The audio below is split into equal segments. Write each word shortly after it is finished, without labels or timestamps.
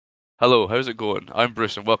Hello, how's it going? I'm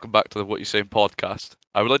Bruce and welcome back to the What You Saying podcast.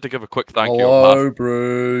 I would like to give a quick thank you on behalf. Hello,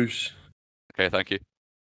 Bruce. Okay, thank you.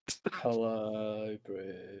 Hello,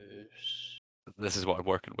 Bruce. This is what I'm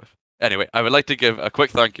working with. Anyway, I would like to give a quick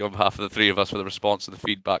thank you on behalf of the three of us for the response and the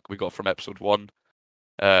feedback we got from episode 1.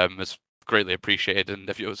 It's greatly appreciated, and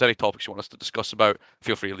if there's any topics you want us to discuss about,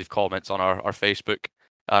 feel free to leave comments on our Facebook.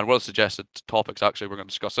 And one of the suggested topics actually we're going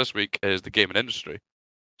to discuss this week is the gaming industry.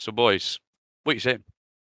 So boys, what are you saying?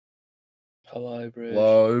 Hello, Bruce.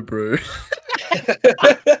 Hello, Bruce.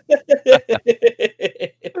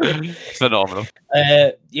 Phenomenal.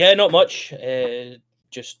 Yeah, not much.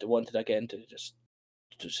 Just wanted again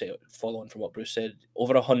to say, follow on from what Bruce said.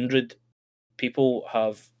 Over 100 people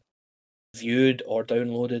have viewed or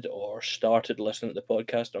downloaded or started listening to the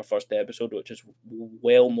podcast, our first episode, which is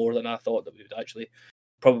well more than I thought that we would actually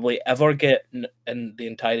probably ever get in the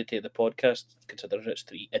entirety of the podcast, considering it's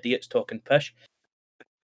 3 idiots talking pish.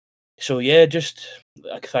 So yeah, just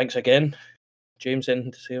thanks again. James,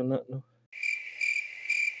 anything to say on that? No?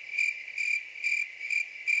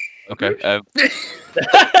 Okay.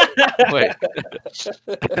 Wait.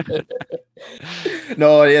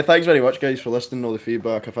 No, yeah, thanks very much, guys, for listening. All the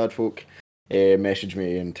feedback. I've had folk message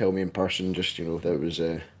me and tell me in person, just that it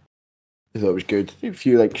was good. A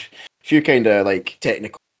few kind of like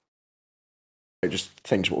technical, just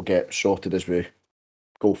things will get sorted as we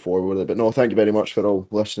go forward with it. But no, thank you very much for all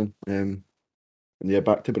listening. And yeah,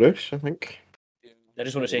 back to Bruce, I think. I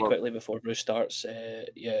just want to say quickly before Bruce starts,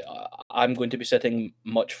 I'm going to be sitting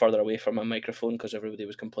much further away from my microphone because everybody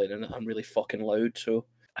was complaining that I'm really fucking loud. So,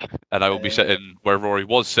 and I will be sitting where Rory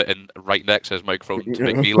was sitting, right next to his microphone to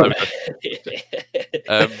make me louder.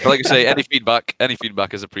 But like I say, any feedback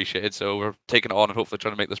is appreciated. So we're taking it on and hopefully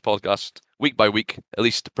trying to make this podcast week by week, at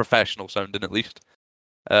least professional sounding, at least.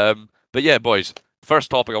 But yeah, boys,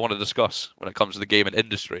 first topic I want to discuss when it comes to the gaming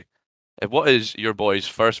industry. What is your boys'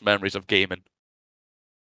 first memories of gaming?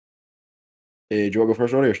 Do you want to go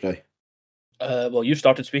first, Rory, or should I? Well, you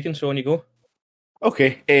started speaking, so on you go.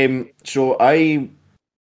 Okay. So I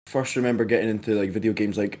first remember getting into like video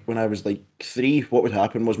games like when I was like 3. What would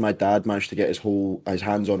happen was my dad managed to get his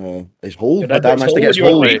hands on his hole. My dad managed to get his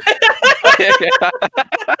hole.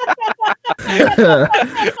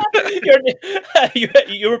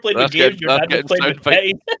 You were playing the games. Your dad was playing with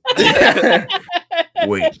Petty.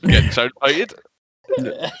 Wait, getting sound bited?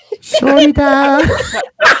 Sorry, Dad.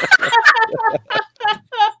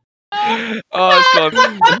 Oh, it's gone.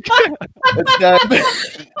 It's Dad.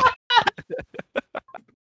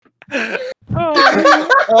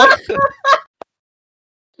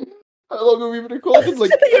 How long have we been recording?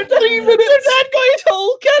 Like 3 minutes. Your dad got his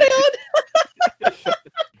hole. Carry on.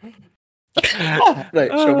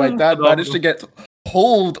 Right, so my dad managed to get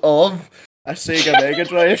hold of a Sega Mega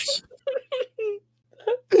Drive.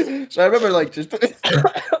 So I remember like just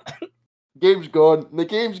game's gone. The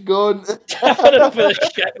game's gone. I've had enough of this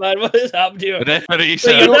shit, man. What has happened to you?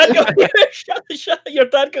 So your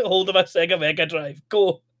dad got hold of a Sega Mega Drive.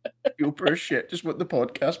 Go. You poor shit. Just want the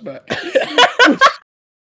podcast back.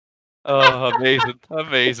 Oh,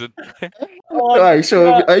 amazing. Right,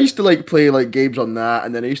 so I used to like play like games on that,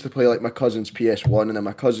 and then I used to play like my cousin's PS1, and then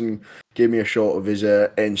my cousin gave me a shot of his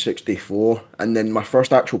N64, and then my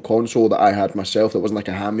first actual console that I had myself that wasn't like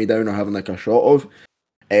a hand-me-down or having like a shot of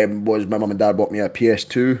was my mum and dad bought me a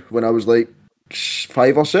PS2 when I was like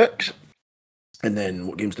 5 or 6, and then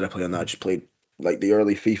what games did I play on that? I just played like the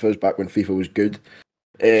early FIFAs back when FIFA was good.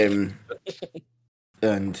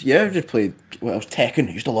 And yeah, I just played. What else? Tekken.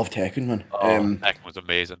 I used to love Tekken, man. Tekken was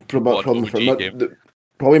amazing.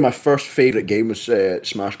 Probably my first favourite game was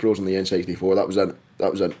Smash Bros on the N64.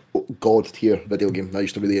 That was a god tier video game. I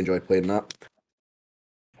used to really enjoy playing that.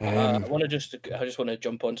 I just want to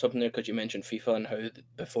jump on something there because you mentioned FIFA and how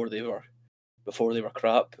before they were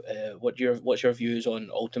crap. What's your views on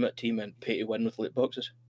Ultimate Team and pay to win with loot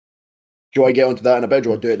boxes? Do you want to get onto that in a bit? Do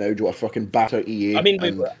you want to do it now? Do you want to fucking batter EA? I mean,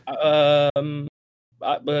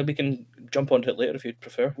 we can jump onto it later if you'd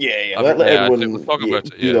prefer. Yeah. Let everyone we'll talk about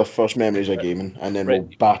it, do their first memories of gaming, and then we'll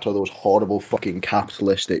batter those horrible fucking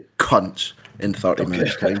capitalistic cunts in 30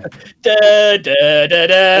 minutes time.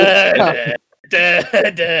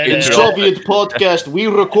 In Soviet podcast, we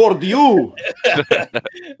record you.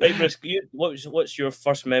 Right, Bruce, what's your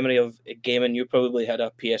first memory of gaming? You probably had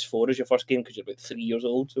a PS4 as your first game because you're about 3 years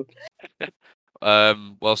old. So.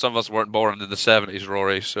 Well, some of us weren't born in the 70s,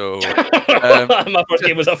 Rory, so... My first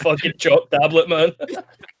game was a fucking chalk tablet, man.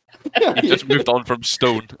 You just moved on from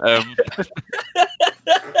Stone. But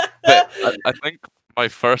I think my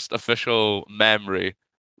first official memory,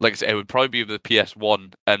 like I said, it would probably be the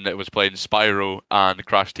PS1, and it was playing Spyro and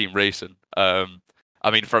Crash Team Racing. I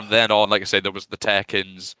mean, from then on, like I said, there was the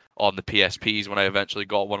Tekkens on the PSPs when I eventually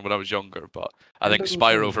got one when I was younger. But I think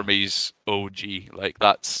Spyro for me is OG. Like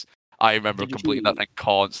I remember completing that thing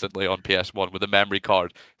constantly on PS1 with a memory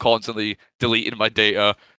card, constantly deleting my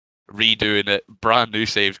data, redoing it, brand new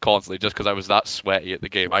saves constantly, just because I was that sweaty at the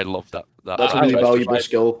game. I loved that. That's a really valuable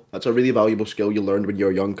skill. That's a really valuable skill you learned when you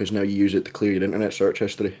were young, because now you use it to clear your internet search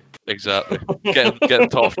history. Exactly. Getting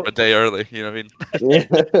taught from a day early. You know what I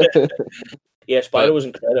mean? Yeah, Spyro was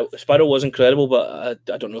incredible. Spyro was incredible, but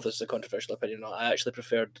I don't know if this is a controversial opinion or not. I actually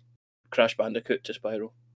preferred Crash Bandicoot to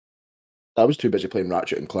Spyro. I was too busy playing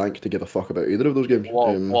Ratchet and Clank to give a fuck about either of those games.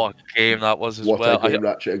 What a game that was as well. What a game,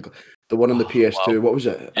 Ratchet and Clank. The one on the PS2, wow. What was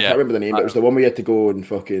it? I can't remember the name, but it was the one where you had to go and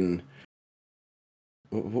fucking...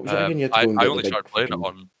 What was it again? You had to go and I get only the big started playing it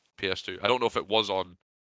on PS2. I don't know if it was on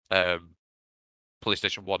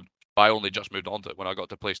PlayStation 1, but I only just moved on to it when I got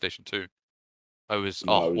to PlayStation 2.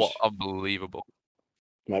 What unbelievable.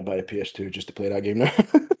 Might buy a PS2 just to play that game now.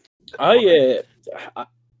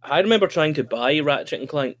 I remember trying to buy Ratchet and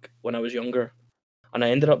Clank when I was younger, and I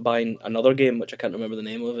ended up buying another game which I can't remember the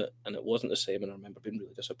name of it, and it wasn't the same, and I remember being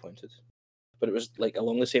really disappointed. But it was like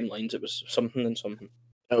along the same lines. It was something and something.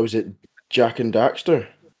 Oh, was it Jak and Daxter?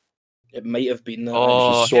 It might have been that.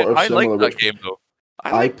 Oh, I like that game though.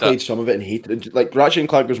 I played some of it and hated it. Like Ratchet and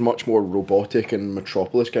Clank was much more robotic and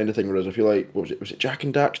Metropolis kind of thing, whereas I feel like was it Jak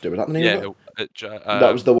and Daxter? Was that the name of it?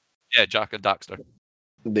 That was the one. Yeah, Jak and Daxter.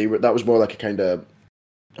 That was more like a kind of,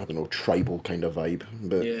 I don't know, tribal kind of vibe.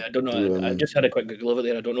 But yeah, I don't know. I just had a quick Google of it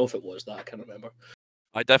there. I don't know if it was that. I can't remember.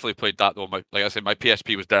 I definitely played that though. Like I said, my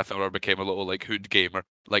PSP was definitely where I became a little like hood gamer.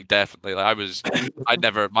 Like definitely, like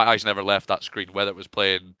my eyes never left that screen. Whether it was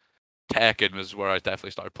playing Tekken was where I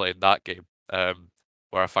definitely started playing that game.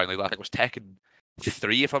 Where I think it was Tekken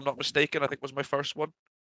 3, if I'm not mistaken. I think was my first one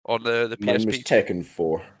on the PSP. Mine was Tekken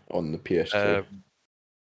 4 on the PS2.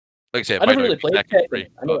 Like I say, I never really played Tekken 3.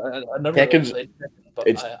 Tekken's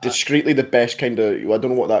it's discreetly the best kind of. I don't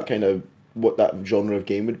know what that genre of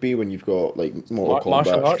game would be when you've got like Mortal Kombat,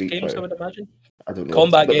 martial arts Street games. Fighter. I would imagine. I don't know.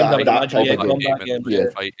 Combat games. I would that imagine. combat games. Yeah.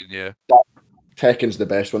 Fighting, yeah. Tekken's the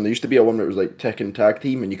best one. There used to be a one that was like Tekken Tag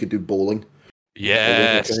Team, and you could do bowling.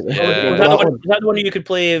 Yes. Was that the one you could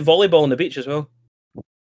play volleyball on the beach as well?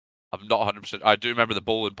 I'm not 100%. I do remember the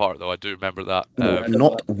bowling part, though. I do remember that. No,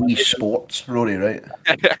 not Wii Sports, Rory, right?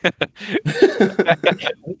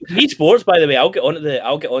 Wii Sports, by the way, I'll get onto the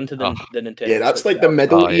Nintendo. Yeah, that's like the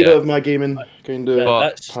middle era of my gaming kind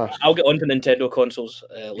of. I'll get onto Nintendo consoles.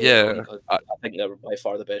 Yeah, I think they're by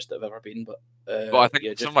far the best they've ever been. But I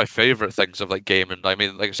think some of my favorite things of like gaming. I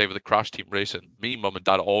mean, like I say, with the Crash Team Racing, me, Mum, and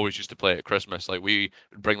Dad always used to play at Christmas. Like we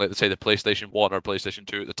would bring, like, say, the PlayStation 1 or PlayStation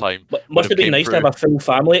 2 at the time. But must have been nice to have a full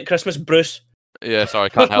family at Christmas, Bruce. Yeah, sorry, I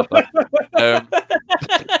can't help that.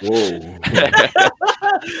 Whoa.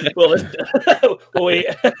 Wait.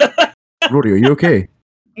 Rory, are you okay?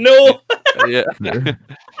 No. Yeah.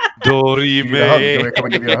 Dory May. Do we come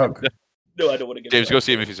and give you a hug? No, I don't want to give James, go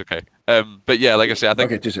see him if he's okay. But yeah, like I say, I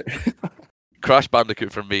think Crash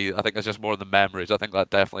Bandicoot for me, I think that's just more of the memories. I think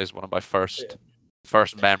that definitely is one of my first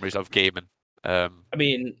memories of gaming. I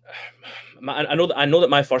mean, I know that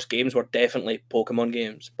my first games were definitely Pokemon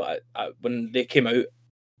games, but when they came out,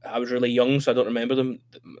 I was really young, so I don't remember them.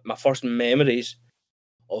 My first memories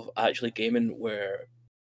of actually gaming were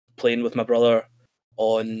playing with my brother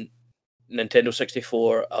on Nintendo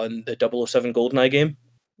 64 on the 007 GoldenEye game.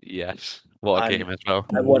 Yes, what a game as well.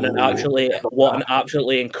 What an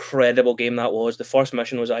absolutely incredible game that was. The first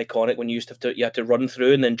mission was iconic when you had to run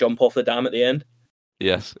through and then jump off the dam at the end.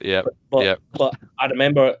 Yes, yeah, but I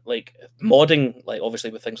remember like modding, like obviously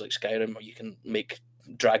with things like Skyrim, where you can make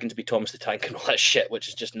dragons be Thomas the Tank and all that shit, which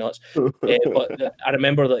is just nuts. But I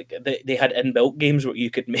remember like they had inbuilt games where you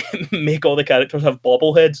could make all the characters have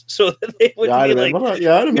bobbleheads, so that they would I remember.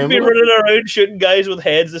 You'd be running around shooting guys with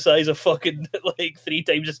heads the size of fucking like 3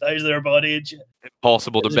 times the size of their body and shit.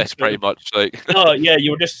 Impossible to miss, pretty much. Like, oh yeah, you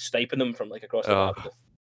were just sniping them from like across the map.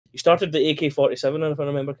 You started the AK-47, if I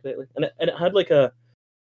remember correctly, and it had like it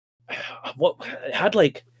had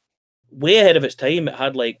like way ahead of its time. It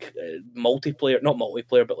had like multiplayer, not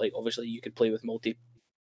multiplayer, but like obviously you could play with multi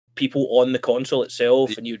people on the console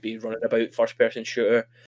itself, and you'd be running about first-person shooter,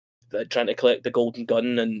 trying to collect the golden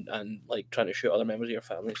gun and like trying to shoot other members of your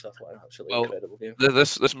family and stuff. Like that. Absolutely incredible game.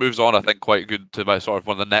 This moves on, I think, quite good to my sort of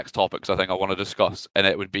one of the next topics I think I want to discuss, and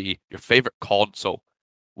it would be your favorite console,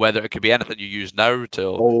 whether it could be anything you use now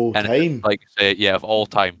till all time, like say, of all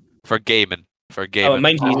time for gaming. Oh,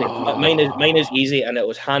 mine's easy. Mine is easy, and it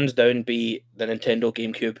was hands down be the Nintendo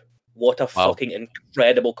GameCube. What a fucking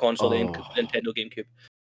incredible console, the Nintendo GameCube.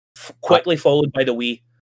 Quickly followed by the Wii.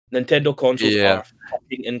 Nintendo consoles Yeah. are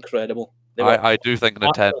fucking incredible. They were I do think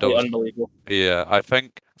absolutely Nintendo's. unbelievable. Yeah, I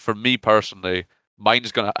think for me personally,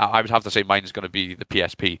 I would have to say mine's gonna be the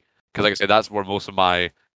PSP because, like I say, that's where most of my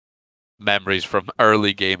memories from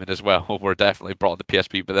early gaming as well were definitely brought on the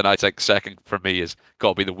PSP. But then I think second for me is got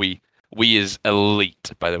to be the Wii. Wii is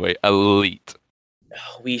elite, by the way, elite.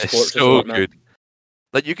 Wii It's Sports so Resort, man. good.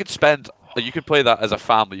 Like you could play that as a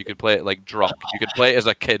family. You could play it like drunk. You could play it as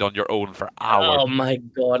a kid on your own for hours. Oh my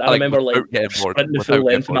god! I Like, remember like without getting bored, sprinting the without full getting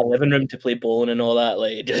length of my bored. living room to play bowling and all that.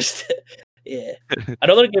 Like just yeah.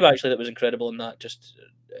 Another game actually that was incredible in that just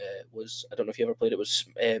was, I don't know if you ever played it, was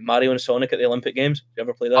Mario and Sonic at the Olympic Games. You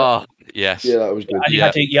ever play that? Oh yes, Yeah, that was good. And you yeah.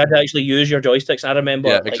 had to actually use your joysticks. I remember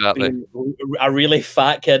Yeah, like exactly. being a really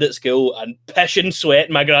fat kid at school and pissing sweat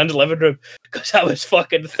in my grand's living room because I was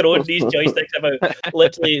fucking throwing these joysticks about,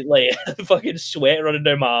 literally like fucking sweat running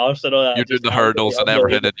down my arse and all that. You're doing Just the hurdles and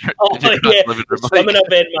everything in your, Oh in your yeah, dad's living room. the swimming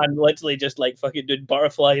event, man. Literally just like fucking doing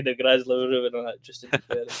butterfly in the grand's living room and all that. Just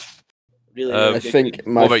incredible. Really, really I good think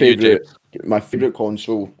game. What about you, my favorite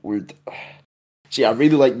console would. See, I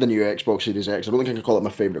really like the new Xbox Series X. I don't think I can call it my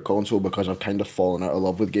favorite console because I've kind of fallen out of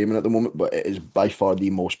love with gaming at the moment, but it is by far the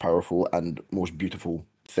most powerful and most beautiful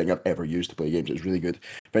thing I've ever used to play games. It's really good.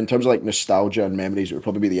 But in terms of like nostalgia and memories, it would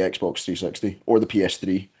probably be the Xbox 360 or the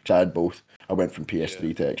PS3, because I had both. I went from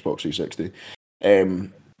PS3 to Xbox 360.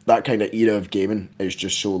 That kind of era of gaming is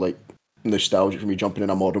just so like nostalgic for me, jumping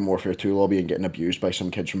in a Modern Warfare 2 lobby and getting abused by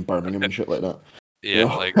some kids from Birmingham and shit like that. Yeah,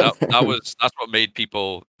 Yeah. like that's what made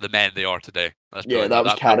people the men they are today. Let's be Yeah, like that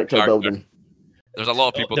was built character building. There's a lot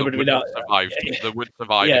of people There that would be wouldn't have that- survived. They wouldn't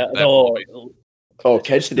survive. Yeah, in them no. lobbies. Oh,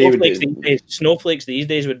 kids today Snowflakes these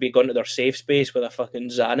days would be going to their safe space with a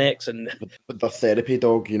fucking Xanax and with the therapy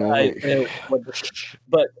dog, you know.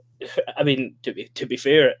 but I mean, to be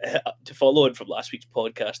fair, to follow on from last week's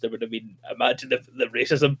podcast, there would have been, imagine the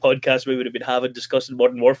racism podcast we would have been having discussing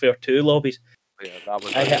Modern Warfare 2 lobbies. Yeah, that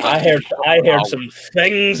was. I heard some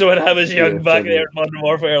things when I was young back there in Modern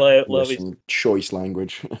Warfare lobbies. Some choice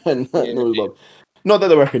language and Yeah. not that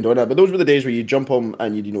they're working on that, but those were the days where you jump on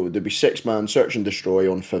and there'd be 6 man search and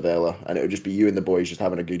destroy on Favela, and it would just be you and the boys just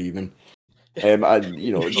having a good evening. And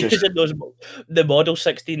just the Model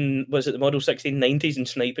 16, was it the Model 1690s and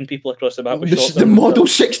sniping people across the map with the shotguns? Model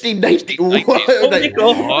 1690. What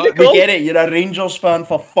We get it. You're a Rangers fan,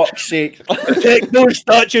 for fuck's sake. Take those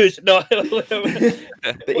statues. No, The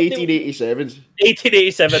 1887s.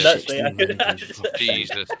 1887. That's right.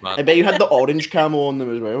 Jesus, man. I bet you had the orange camo on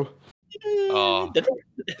them as well. Oh. Did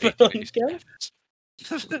I? Orange camo?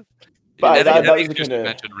 But that was just the kinda-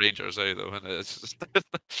 mention Rangers, though, and it's just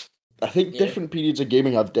I think different periods of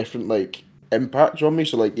gaming have different like impacts on me.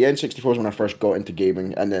 So like the N64 was when I first got into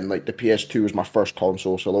gaming, and then like the PS2 was my first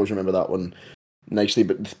console, so I'll always remember that one nicely.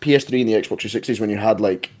 But the PS3 and the Xbox 360 is when you had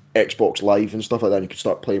like Xbox Live and stuff like that, and you could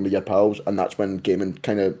start playing with your pals, and that's when gaming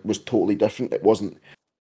kind of was totally different. It wasn't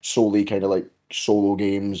solely kind of like solo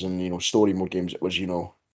games and story mode games. It was you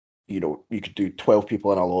could do 12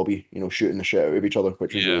 people in a lobby, shooting the shit out of each other,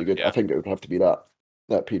 which was really good. Yeah. I think it would have to be that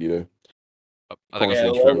period. I think Yeah,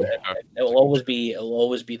 it's it will always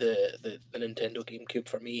be the Nintendo GameCube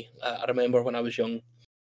for me. I remember when I was young.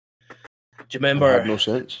 Do you remember? It had no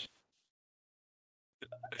sense.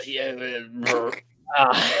 Yeah.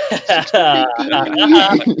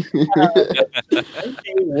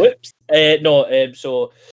 Whoops. No.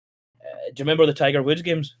 So, do you remember the Tiger Woods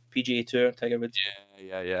games? PGA Tour, Tiger Woods.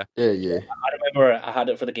 Yeah. Yeah. I remember I had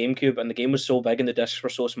it for the GameCube, and the game was so big and the discs were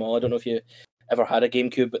so small. I don't know if you ever had a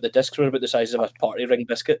GameCube, but the discs were about the size of a party ring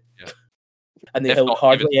biscuit. Yeah. And they If held not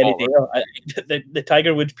hardly even any data. The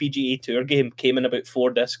Tiger Woods PGA Tour game came in about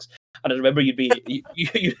 4 discs, and I remember you'd be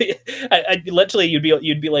you'd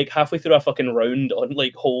be like halfway through a fucking round on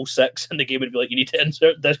like hole 6, and the game would be like, you need to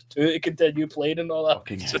insert disc 2 to continue playing and all that.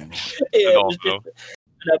 Fucking hell. Yeah, it was just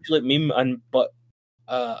an absolute meme. But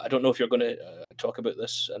I don't know if you're going to talk about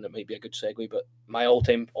this, and it might be a good segue. But one of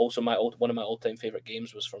my all-time favorite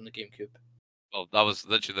games was from the GameCube. Well, that was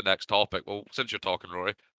literally the next topic. Well, since you're talking,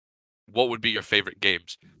 Rory, what would be your favorite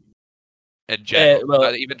games in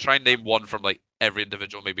general? Even try and name one from like every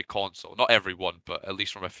individual, maybe console. Not every one, but at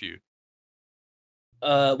least from a few.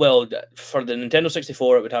 Well, for the Nintendo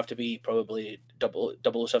 64, it would have to be probably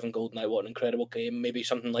 007 GoldenEye. What an incredible game! Maybe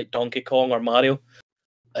something like Donkey Kong or Mario.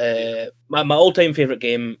 My all-time favorite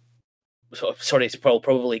game. Sorry, it's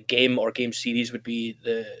probably game or game series would be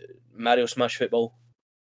the Mario Smash Football.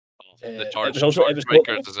 The It Charge was also- it was called-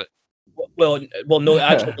 Strikers, is it? Well, no.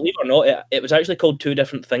 Actually, believe it or not, it was actually called 2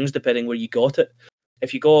 different things depending where you got it.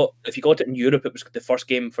 If you got it in Europe, it was the first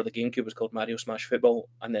game for the GameCube was called Mario Smash Football,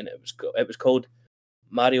 and then it was called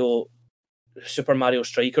Mario Super Mario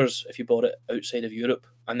Strikers if you bought it outside of Europe,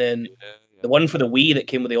 and then Yeah. the one for the Wii that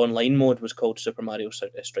came with the online mode was called Super Mario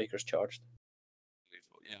Strikers Charged.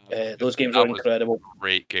 Yeah, Those games that were was incredible. a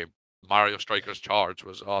great game. Mario Strikers Charge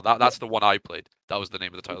was that's the one I played. That was the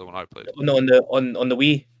name of the title, the one I played. No, on the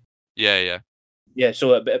Wii. Yeah. Yeah,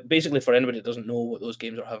 so basically, for anybody that doesn't know what those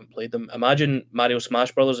games are, haven't played them, imagine Mario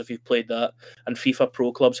Smash Brothers if you've played that, and FIFA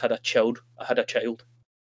Pro Clubs had a child.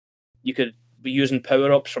 You could be using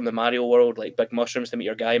power ups from the Mario world, like big mushrooms to make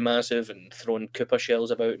your guy massive, and throwing Koopa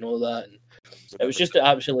shells about and all that. And it was just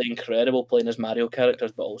absolutely incredible playing as Mario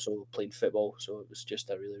characters, but also playing football. So it was just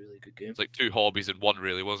a really, really good game. It's like two hobbies in one,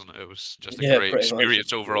 really, wasn't it? It was just a Yeah, great pretty much.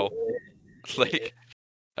 experience overall. Like,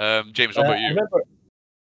 James, what I about you? remember.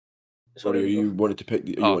 Sorry, you wanted to pick.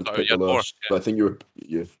 You wanted to pick the more, last. But I think you were.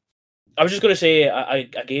 Yeah. I was just going to say a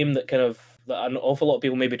game that that an awful lot of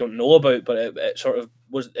people maybe don't know about, but it sort of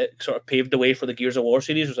paved the way for the Gears of War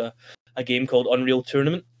series. Was a game called Unreal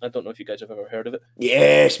Tournament. I don't know if you guys have ever heard of it.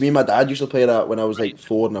 Yes, me and my dad used to play that when I was like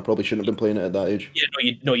 4, and I probably shouldn't have been playing it at that age.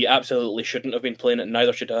 Yeah, you absolutely shouldn't have been playing it.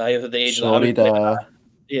 Neither should I at the age Sorry, that I was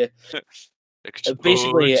playing it. Yeah.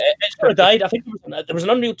 Basically, it sort of died. I think there was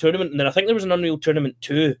an Unreal Tournament, and then I think there was an Unreal Tournament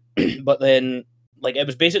 2, but then it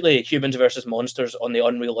was basically humans versus monsters on the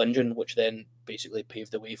Unreal Engine, which then basically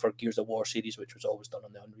paved the way for Gears of War series, which was always done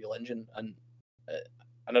on the Unreal Engine. And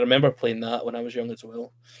I remember playing that when I was young as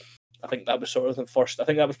well. I think that was sort of the first. I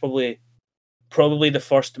think that was probably the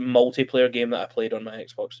first multiplayer game that I played on my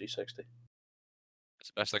Xbox 360.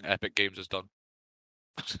 It's the best thing Epic Games has done.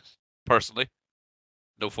 Personally,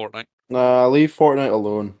 no Fortnite. Nah, leave Fortnite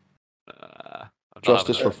alone.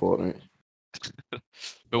 Justice for Fortnite. Fortnite.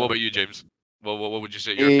 But what about you, James? What would you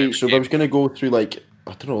say your favorite So if game? I was gonna go through I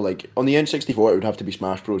don't know, on the N64 it would have to be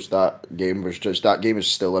Smash Bros. That game is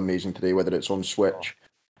still amazing today, whether it's on Switch,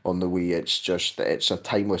 on the Wii. It's a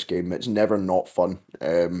timeless game. It's never not fun.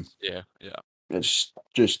 Yeah. It's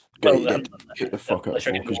just Well, get the fuck out of unless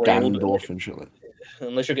you're focus, getting railed. Ganondorf and shit like.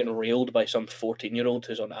 Unless you're getting railed by some 14-year-old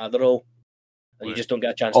who's on Adderall, and you just don't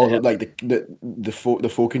get a chance Oh, to hit. like the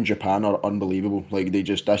folk in Japan are unbelievable. Like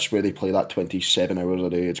that's where they play that 27 hours a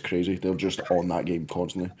day. It's crazy. They're just on that game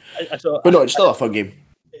constantly. But no, it's still a fun game.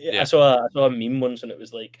 I saw a meme once, and it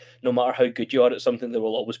was like, no matter how good you are at something, there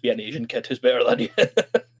will always be an Asian kid who's better than you.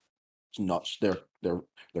 It's nuts. They're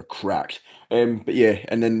cracked. But yeah,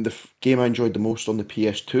 and then the game I enjoyed the most on the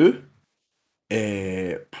PS2,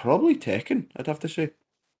 probably Tekken. I'd have to say,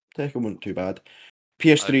 Tekken wasn't too bad.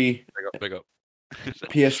 PS3, big up.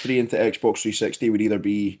 PS3 into Xbox 360 would either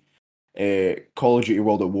be Call of Duty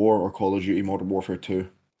World at War or Call of Duty Modern Warfare 2.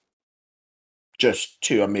 Just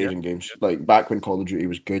two amazing games. Like back when Call of Duty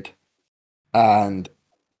was good, and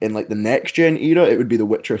in the next gen era, it would be The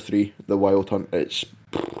Witcher 3, The Wild Hunt. It's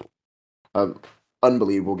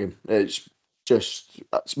unbelievable game. It's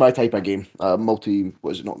my type of game.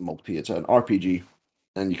 It's not multi? It's an RPG,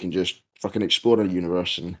 and you can just fucking explore a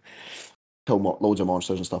universe and kill loads of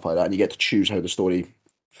monsters and stuff like that, and you get to choose how the story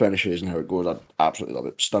finishes and how it goes. I absolutely love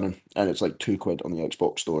it. Stunning. And it's like £2 on the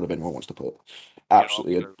Xbox store if anyone wants to play it.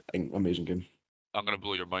 Absolutely amazing game. I'm going to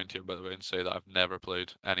blow your mind here, by the way, and say that I've never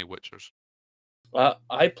played any Witchers.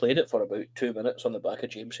 I played it for about 2 minutes on the back of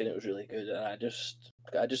James saying it was really good, and I just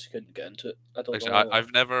couldn't get into it. I don't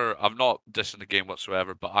know. I'm not dissing the game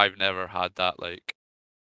whatsoever, but I've never had that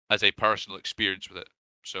as a personal experience with it.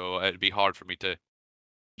 So it'd be hard for me to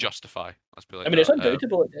justify. Let's be like. I mean, it's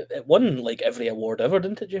undoubtable. It won every award ever,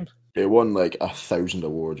 didn't it, James? It won 1,000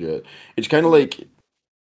 awards. Yeah, it's kind of like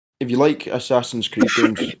if you like Assassin's Creed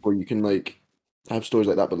games where you can have stories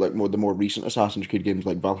like that, but the more recent Assassin's Creed games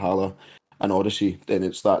like Valhalla and Odyssey, then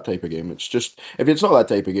it's that type of game. It's just if it's not that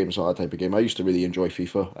type of game, it's not that type of game. I used to really enjoy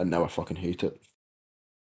FIFA, and now I fucking hate it.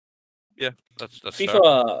 Yeah, that's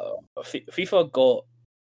FIFA. FIFA got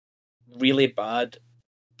really bad,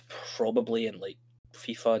 probably in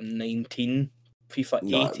FIFA 19,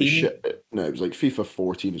 FIFA 18. It was FIFA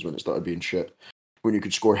 14 is when it started being shit. When you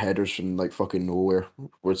could score headers from fucking nowhere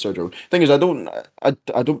with Sergio. Thing is, I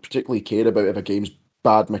don't particularly care about if a game's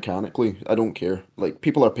bad mechanically. I don't care.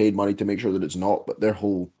 People are paid money to make sure that it's not, but their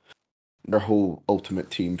whole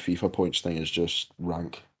Ultimate Team FIFA points thing is just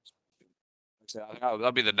rank. I think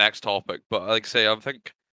that'll be the next topic. But I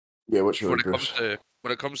think. Yeah, what's your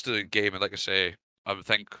when it comes to gaming, like I say, I would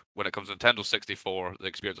think when it comes to Nintendo 64, the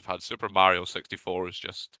experience I've had, Super Mario 64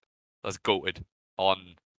 is that's goated on.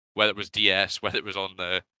 Whether it was DS, whether it was on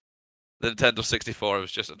the Nintendo 64, it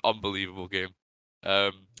was just an unbelievable game.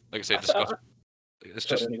 Like I said, it's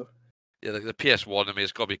just the PS1. I mean,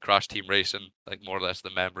 it's got to be Crash Team Racing, more or less the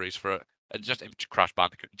memories for it, and just Crash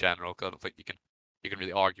Bandicoot in general. Because I don't think you can you can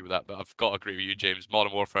really argue with that. But I've got to agree with you, James.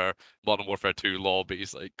 Modern Warfare 2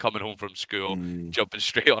 lobbies, like coming home from school, jumping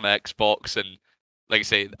straight on Xbox, and like I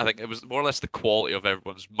say, I think it was more or less the quality of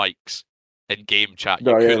everyone's mics in game chat.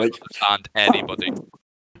 You couldn't understand anybody.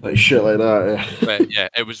 Like shit like that, yeah. But yeah,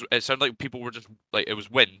 it sounded like people were just like, it was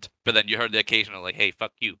wind, but then you heard the occasional like, "Hey,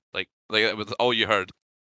 fuck you," like it was all you heard.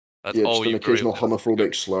 That's Yeah, all just an you occasional were able to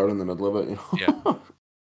homophobic slur in the middle of it. You know? Yeah.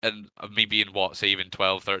 And me being what, say even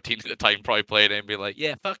 12, 13 at the time, probably playing it and be like,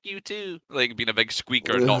 "Yeah, fuck you too," like being a big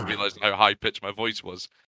squeaker, and not realizing how high pitched my voice was.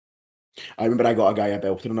 I remember I got a guy a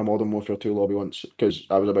belter in a Modern Warfare 2 lobby once because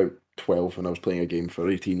I was about 12 and I was playing a game for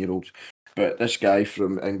 18-year-olds. But this guy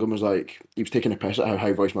from England was like, he was taking a piss at how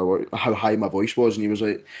high my voice was, and he was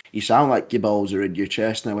like, "You sound like your balls are in your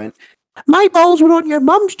chest." And I went, "My balls were on your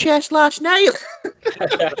mum's chest last night."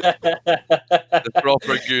 The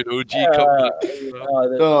proper good OG company.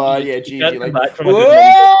 Yeah, GG. Like, back from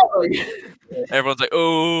everyone's like,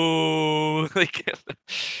 "Oh," like.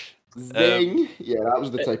 Zing. Yeah, that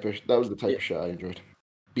was the type of shit I enjoyed.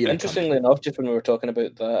 Interestingly enough, just when we were talking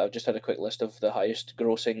about that, I've just had a quick list of the highest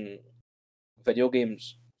grossing video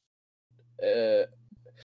games.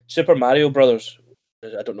 Super Mario Brothers.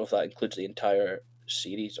 I don't know if that includes the entire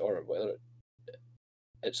series or whether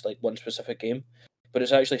it's like one specific game, but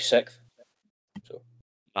it's actually 6th. So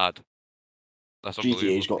mad. That's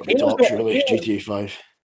GTA's got to be Halo's top, got- surely. Halo- GTA 5.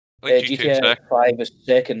 I think GTA second. 5 is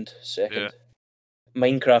second. Yeah.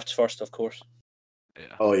 Minecraft's first, of course.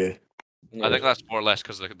 Yeah. Oh yeah. I think that's more or less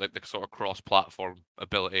because the sort of cross-platform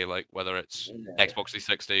ability, like whether it's Xbox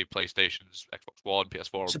 360, PlayStation's, Xbox One,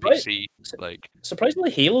 PS4, PC. Like surprisingly,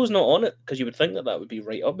 Halo's not on it because you would think that would be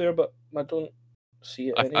right up there, but I don't see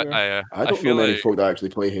it anywhere. I don't know many folk that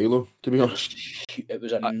actually play Halo, to be honest. It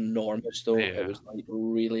was enormous, though. Yeah. It was like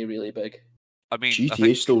really, really big. I mean,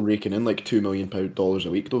 GTA's still raking in like $2 million a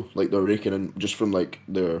week, though. Like they're raking in just from like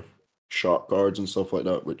their shark cards and stuff like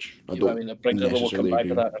that, which I don't necessarily we'll come back agree.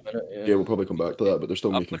 to that in a minute. Yeah, we'll probably come back to that, but they're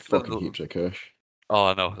still making fucking heaps of cash. Oh,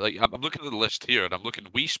 I know. Like I'm looking at the list here, and I'm looking.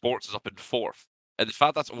 Wii Sports is up in 4th, and the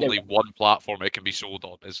fact that's only one platform it can be sold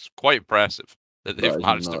on is quite impressive. That they've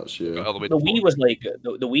managed to go all the way. The Wii was like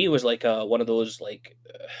the Wii was like one of those like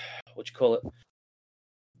what you call it,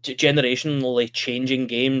 generationally changing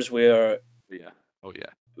games where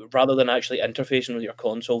rather than actually interfacing with your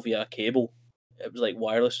console via cable, it was like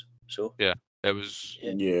wireless. So it was.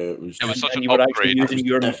 It was such and an you were upgrade. actually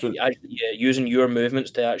using your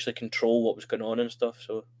movements to actually control what was going on and stuff.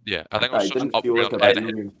 So yeah, I think it was such an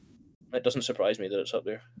upgrade. It doesn't surprise me that it's up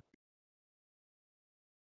there.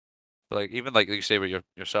 Like even like you say with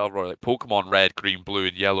yourself, Roy, like Pokemon Red, Green, Blue,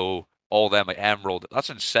 and Yellow, all them like Emerald, that's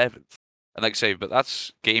in 7th. And like I say, but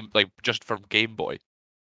that's just from Game Boy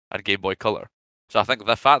and Game Boy Color. So I think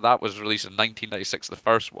the fact that was released in 1996, the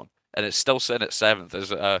first one, and it's still sitting at 7th,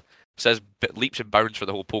 is says leaps and bounds for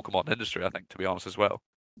the whole Pokemon industry. I think, to be honest, as well.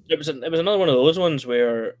 It was another one of those ones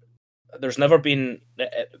where there's never been.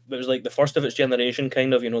 It was like the first of its generation,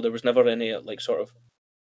 kind of. You know, there was never any like sort of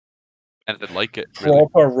anything like it.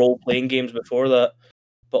 Proper role-playing games before that,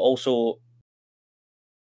 but also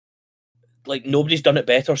like nobody's done it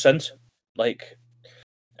better since. Like,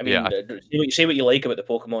 I mean, say what you like about the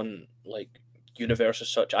Pokemon like universe as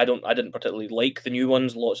such. I didn't particularly like the new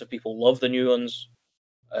ones. Lots of people love the new ones.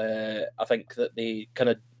 I think that they kind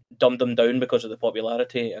of dumbed them down because of the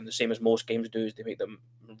popularity, and the same as most games do is they make them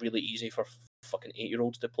really easy for fucking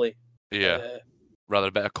 8-year-olds to play. Yeah. Rather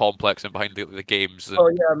a bit of complex and behind the games. Oh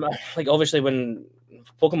yeah, like obviously when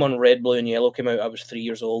Pokemon Red, Blue, and Yellow came out, I was 3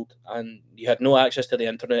 years old, and you had no access to the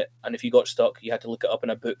internet. And if you got stuck, you had to look it up in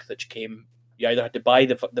a book that came. You either had to buy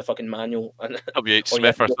the fucking manual and W.H.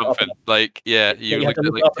 Smith or something. Like you had to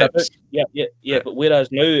look up tips. Yeah. But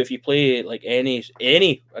whereas now, if you play like any,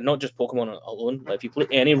 and not just Pokemon alone, like if you play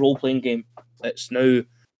any role playing game, it's now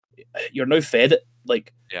you're now fed it.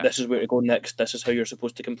 Like this is where to go next. This is how you're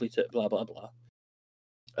supposed to complete it. Blah blah blah.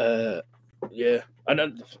 And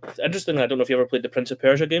interestingly, I don't know if you ever played the Prince of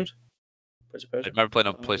Persia games. I remember playing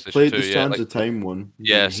on PlayStation 2. Played the Sands of Time one.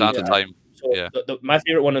 Yeah, Sands of Time. So my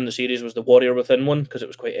favorite one in the series was the Warrior Within one because it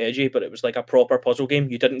was quite edgy, but it was like a proper puzzle game.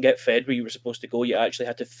 You didn't get fed where you were supposed to go. You actually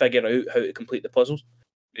had to figure out how to complete the puzzles.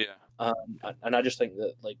 Yeah. And I just think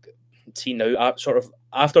that like see now, sort of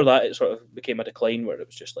after that, it sort of became a decline where it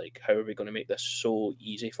was just like, how are we going to make this so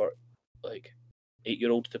easy for like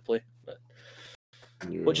 8-year-olds to play?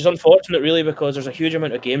 Which is unfortunate, really, because there's a huge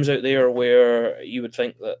amount of games out there where you would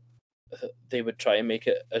think that they would try and make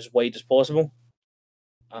it as wide as possible,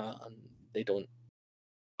 and they don't.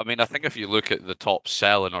 I mean, I think if you look at the top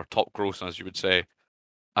selling or top grossing, as you would say,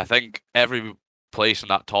 I think every place in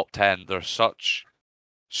that top 10, there's such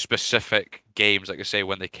specific games, like I say,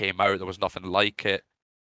 when they came out, there was nothing like it,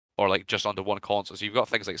 or like just under one console. So you've got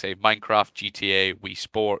things like say Minecraft, GTA, Wii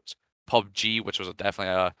Sports, PUBG, which was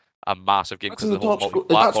definitely a massive game That's because in of the the whole top.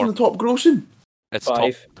 That's in multi-platform. the top grossing. It's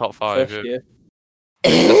Five. top five. Fifth, Yeah.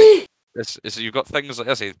 yeah. It's you've got things like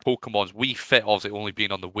I say, Pokemon's Wii Fit obviously only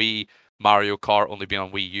being on the Wii, Mario Kart only being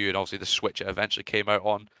on Wii U, and obviously the Switch it eventually came out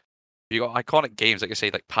on. You got iconic games like I say,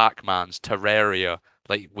 like Pac-Man's, Terraria,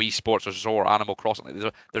 like Wii Sports or Zora, Animal Crossing.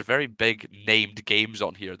 Like, there's very big named games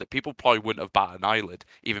on here that people probably wouldn't have batted an eyelid,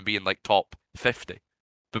 even being like top 50.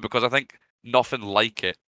 But because I think nothing like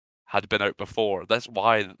it had been out before, that's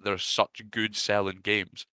why there's such good selling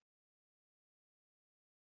games.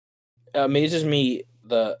 It amazes me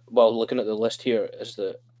that, well, looking at the list here, is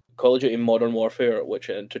that Call of Duty Modern Warfare, which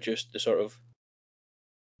introduced the sort of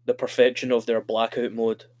the perfection of their blackout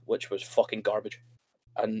mode, which was fucking garbage,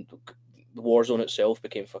 and the Warzone itself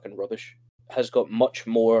became fucking rubbish, has got much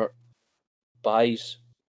more buys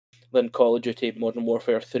than Call of Duty Modern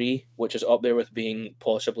Warfare 3, which is up there with being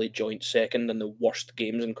possibly joint second in the worst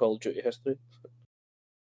games in Call of Duty history.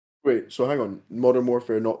 Wait, so hang on. Modern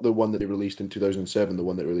Warfare, not the one that they released in 2007, the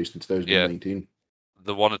one that released in 2019.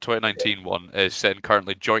 The one in 2019 one is sitting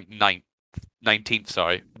currently joint 19th,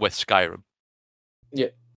 sorry, with Skyrim. Yeah.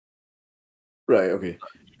 Right. Okay.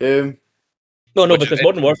 No, Which because is-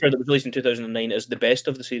 Modern Warfare that was released in 2009 is the best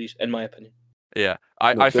of the series, in my opinion. Yeah,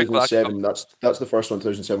 No, I think that 2007. That's the first one.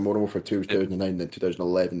 2007. Modern Warfare 2 was Yeah. 2009. Then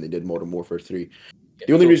 2011 they did Modern Warfare 3.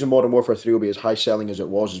 The only reason Modern Warfare 3 will be as high selling as it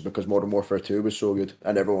was is because Modern Warfare 2 was so good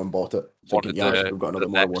and everyone bought it. Thinking, Wanted yes, the- we've got another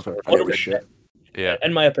the Modern next Warfare. one. And it was shit. Yeah,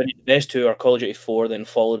 In my opinion, the best two are Call of Duty 4, then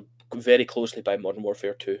followed very closely by Modern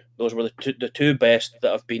Warfare 2. Those were the two best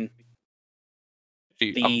that have been.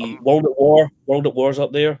 See, The World at War's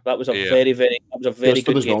up there. That was a Yeah. very Just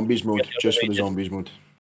for good the game. zombies mode. Just for the Underrated. zombies mode.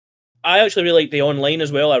 I actually really like the online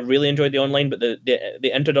as well. I really enjoyed the online, but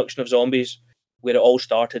the introduction of zombies, where it all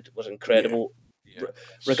started, was incredible. yeah.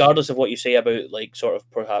 Regardless of what you say about like sort of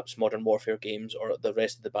perhaps Modern Warfare games or the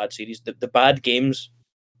rest of the bad series, the bad games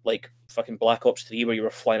like fucking Black Ops 3 where you were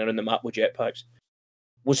flying around the map with jetpacks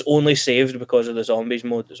was only saved because of the zombies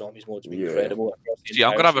mode. The zombies mode's been Yeah. incredible. across the See,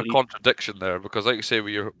 I'm entire gonna have a series. contradiction there because, like you say,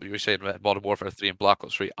 you were saying about Modern Warfare 3 and Black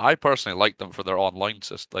Ops 3. I personally like them for their online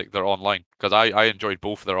system, like their online, because I enjoyed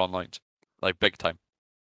both of their onlines, like big time.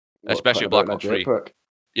 What, Especially putting Black about in a Ops 3. jetpack?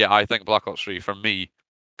 Yeah, I think Black Ops 3 for me,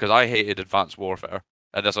 because I hated Advanced Warfare,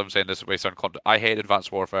 and that's what I'm saying. This way sound content. I hated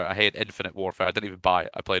Advanced Warfare. I hated Infinite Warfare. I didn't even buy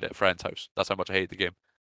it. I played it at a friend's house. That's how much I hated the game.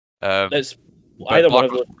 It's but either one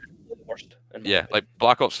Black of Ops- those is the worst. in my Yeah, opinion. like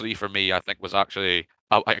Black Ops 3 for me, I think was actually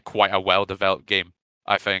quite a well-developed game.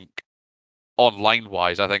 I think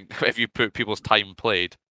online-wise, I think if you put people's time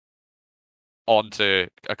played onto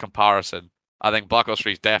a comparison, I think Black Ops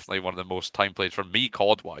 3 is definitely one of the most time played for me,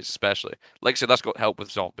 COD-wise, especially. Like I said, that's got help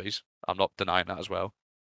with zombies. I'm not denying that as well.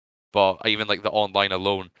 But even like the online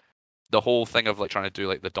alone, the whole thing of like trying to do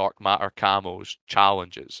like the dark matter camos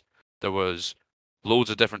challenges, there was loads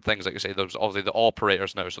of different things. Like I say, there was obviously the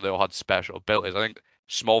operators now, so they all had special abilities. I think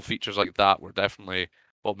small features like that were definitely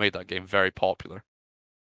what made that game very popular.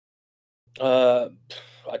 I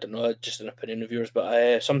don't know, just an opinion of yours,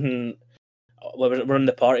 but something. We're in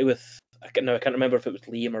the party with. I can't remember if it was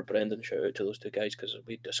Liam or Brendan. Shout out to those two guys because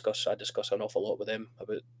I discuss an awful lot with them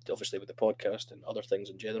about obviously with the podcast and other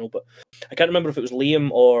things in general. But I can't remember if it was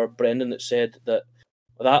Liam or Brendan that said that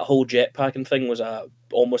whole jetpacking thing was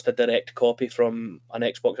almost a direct copy from an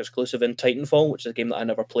Xbox exclusive in Titanfall, which is a game that I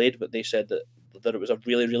never played. But they said that it was a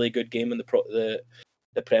really good game and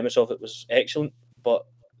the premise of it was excellent. But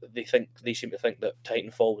they seem to think that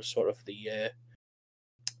Titanfall was sort of the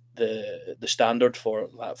standard for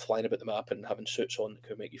that flying about the map and having suits on that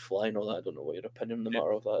could make you fly and all that. I don't know what your opinion on the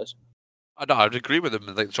matter of that is. I know I'd agree with them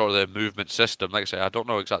in like sort of the movement system. Like I say, I don't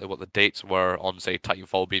know exactly what the dates were on say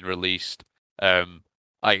Titanfall being released. I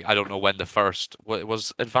don't know when the first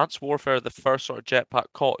was Advanced Warfare the first sort of jetpack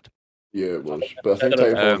COD. Yeah, it was. But I think I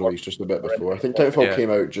don't know. Titanfall was released just a bit before. I think Titanfall Yeah.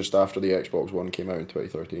 came out just after the Xbox One came out in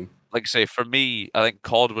 2013. Like I say, for me, I think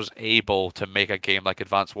COD was able to make a game like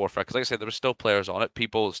Advanced Warfare because, like I say, there were still players on it.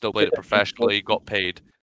 People still played it professionally, got paid,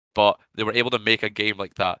 but they were able to make a game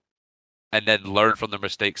like that and then learn from their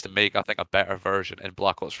mistakes to make, I think, a better version in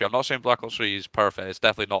Black Ops 3. I'm not saying Black Ops 3 is perfect. It's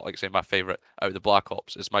definitely not, like say, my favorite out of the Black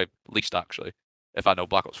Ops. It's my least, actually. If I know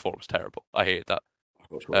Black Ops 4 was terrible. I hated that.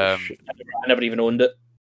 That's what was Um, shit. I never even owned it.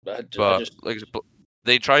 I But just like,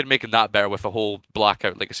 they tried making that better with a whole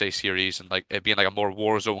Blackout, like I say, series and like it being like a more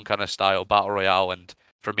Warzone kind of style battle royale. And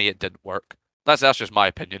for me, it didn't work. That's just my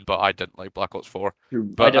opinion, but I didn't like Black Ops 4.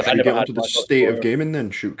 But I should we never get had onto the Black Ops state 4. of gaming then?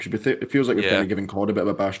 Because it feels like we've Yeah. kind of given COD a bit of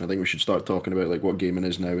a bash, and I think we should start talking about like what gaming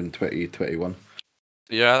is now in 2021.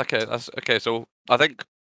 Yeah, okay, that's okay. So I think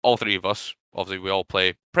all three of us, obviously, we all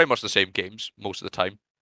play pretty much the same games most of the time.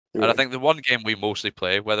 And I Yeah. think the one game we mostly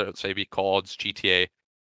play, whether it's say be CODs, GTA,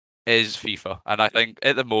 is FIFA. And I think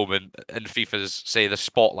at the moment, in FIFA's say the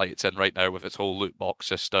spotlight it's in right now with its whole loot box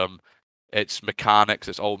system, its mechanics,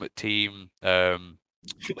 its ultimate team,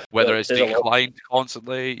 whether it's There's a lot. declined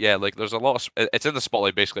constantly. Yeah, like there's a lot of it's in the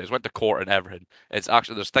spotlight basically. It's went to court and everything. It's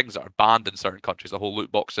actually there's things that are banned in certain countries. The whole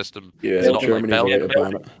loot box system Yeah, is not like Germany's a way Belgium. to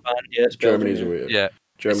ban it. Yeah, it's Germany's Belgium, a way. Yeah,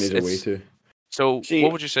 Germany's a way it's- to. So See-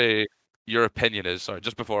 what would you say your opinion is? Sorry,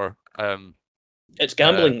 just before It's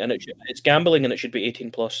gambling, and it's gambling, and it should be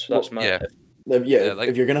 18 plus. That's my. yeah.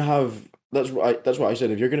 If you're gonna have that's what I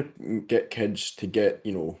said. If you're gonna get kids to get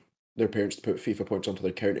their parents to put FIFA points onto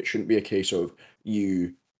their account, it shouldn't be a case of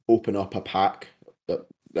you open up a pack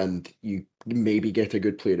and you maybe get a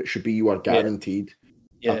good player. It should be you are guaranteed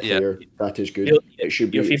Yeah. a player that is good. Your- It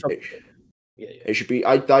should be. your FIFA- Yeah. It should be.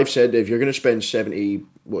 I've said if you're going to spend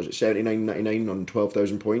 79.99 on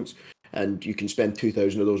 12,000 points, and you can spend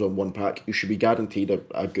 2,000 of those on one pack, you should be guaranteed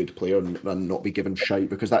a good player and not be given shite,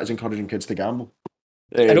 because that is encouraging kids to gamble.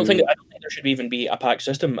 I don't think there should even be a pack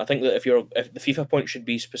system. I think that if the FIFA point should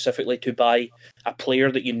be specifically to buy a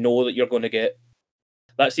player that you know that you're going to get.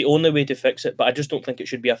 That's the only way to fix it. But I just don't think it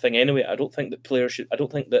should be a thing anyway. I don't think that players should. I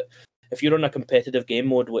don't think that if you're on a competitive game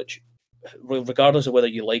mode, which regardless of whether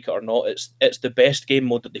you like it or not, it's the best game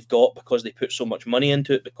mode that they've got because they put so much money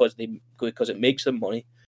into it because it makes them money.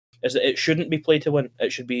 Is that it shouldn't be play to win.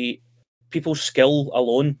 It should be people's skill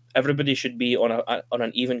alone. Everybody should be on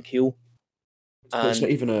an even keel. It's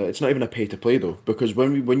not even a pay to play though, because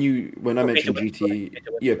when I mentioned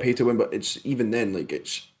GTA, pay to win, but it's even then like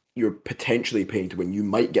you're potentially paying to win. You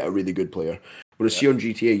might get a really good player. Whereas see on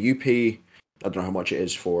GTA, you pay, I don't know how much it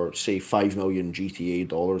is for, say, 5 million GTA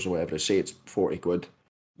dollars or whatever. Say it's 40 quid.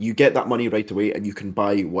 You get that money right away, and you can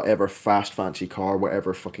buy whatever fast fancy car,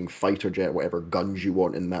 whatever fucking fighter jet, whatever guns you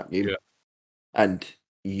want in that game, and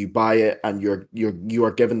you buy it, and you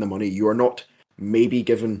are given the money. You are not maybe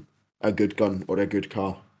given a good gun or a good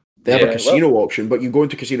car. They have a casino option, but you go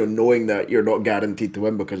into casino knowing that you're not guaranteed to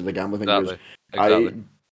win because of the gambling thing. Exactly. I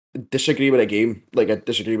disagree with a game. Like, I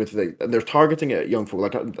disagree with and they're targeting it at young folk.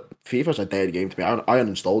 Like, FIFA's a dead game to me. I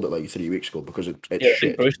uninstalled it like 3 weeks ago because it's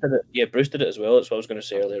shit. Bruce did it. Yeah, Bruce did it as well. That's what I was going to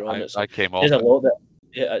say earlier on. I came off.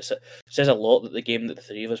 It says a lot that the game that the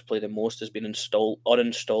three of us play the most has been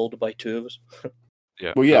uninstalled by two of us.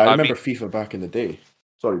 Yeah. Well, yeah, I remember FIFA back in the day.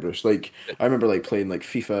 Sorry, Bruce. Like, I remember like playing like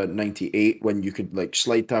FIFA 98 when you could like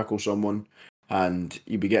slide tackle someone and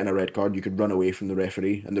you'd be getting a red card. You could run away from the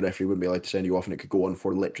referee, and the referee wouldn't be allowed to send you off, and it could go on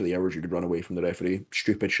for literally hours. You could run away from the referee.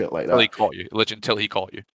 Stupid shit like that. Until he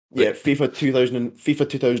caught you. Yeah, FIFA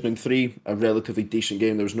 2003, a relatively decent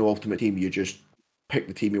game. There was no ultimate team. You just picked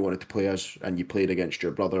the team you wanted to play as, and you played against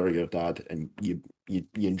your brother or your dad, and you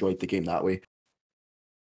enjoyed the game that way.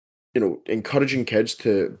 Encouraging kids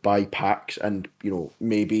to buy packs and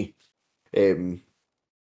maybe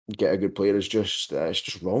get a good player is just it's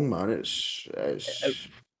just wrong, man. It's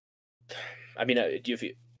I mean, it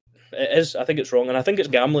is. I think it's wrong, and I think it's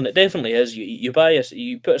gambling. It definitely is. You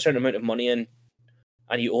put a certain amount of money in,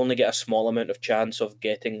 and you only get a small amount of chance of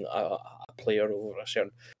getting a player over a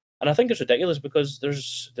certain. And I think it's ridiculous because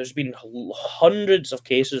there's been hundreds of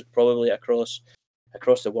cases probably across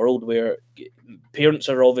the world where parents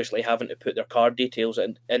are obviously having to put their card details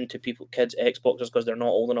into kids' Xboxes because they're not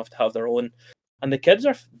old enough to have their own. And the kids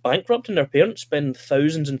are bankrupting their parents, spend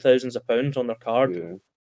thousands and thousands of pounds on their card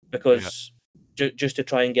because just to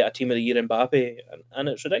try and get a Team of the Year Mbappe, and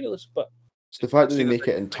it's ridiculous. But it's the fact that they make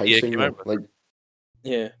it enticing.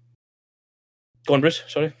 Yeah. Go on, Bruce.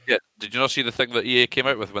 Sorry. Yeah. Did you not see the thing that EA came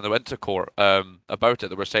out with when they went to court about it?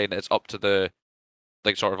 They were saying it's up to the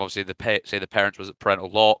sort of obviously the parents was parental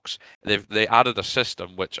locks. They added a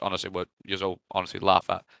system which honestly what you'll honestly laugh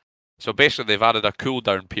at. So basically, they've added a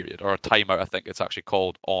cooldown period or a timeout. I think it's actually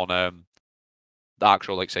called on the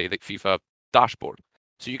actual FIFA dashboard.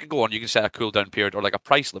 So you can go on, you can set a cooldown period or like a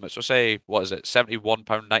price limit. So say what is it,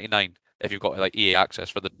 £71.99 if you've got like EA access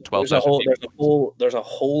for the 12,000. There's a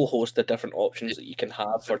whole host of different options that you can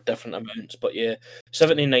have for different amounts. But yeah,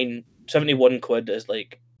 71 quid is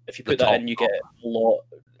like if you put that in, you get a lot.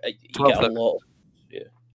 You get a lot. Yeah.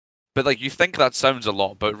 But like you think that sounds a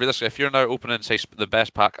lot, but realistically, if you're now opening say the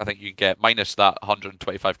best pack, I think you can get minus that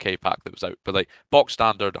 125k pack that was out. But like box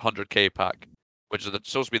standard 100k pack, which is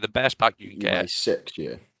supposed to be the best pack you can get. Buy 6,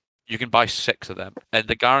 yeah. You can buy 6 of them, and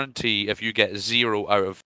the guarantee if you get 0 out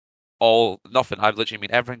of nothing. I literally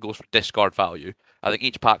mean everything goes for discard value. I think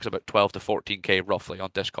each pack's about 12 to 14k roughly on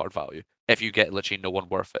discard value if you get literally no one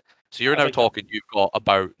worth it. So you're now talking you've got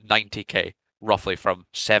about 90k roughly from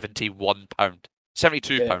 £71,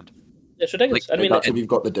 £72. It's ridiculous. I mean, that's if you've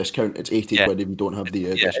got the discount. It's 80 quid if you don't have the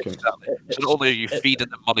discount. Exactly. So not only are you feeding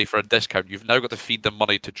them money for a discount, you've now got to feed them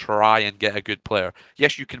money to try and get a good player.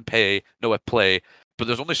 Yes, you can pay Noah play, but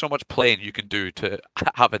there's only so much playing you can do to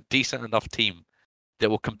have a decent enough team that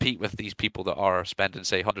will compete with these people that are spending,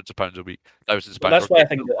 say, hundreds of pounds a week, thousands of pounds. That's why I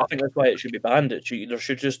think that's why it should be banned. There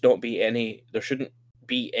should just not be any. There shouldn't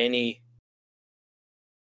be any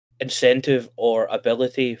incentive or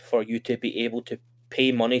ability for you to be able to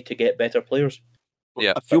pay money to get better players.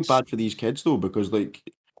 Yeah, I feel bad for these kids though, because like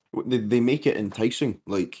they make it enticing.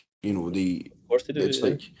 Like, you know, of course they do. It's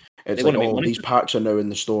like these packs are now in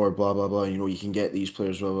the store, blah blah blah. You know, you can get these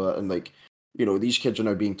players, blah blah, and like, you know, these kids are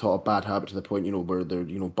now being taught a bad habit to the point, you know, where they're,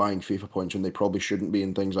 you know, buying FIFA points when they probably shouldn't be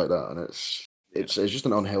and things like that. And it's just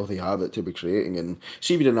an unhealthy habit to be creating. And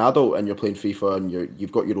see, if you're an adult and you're playing FIFA and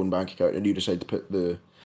you've got your own bank account and you decide to put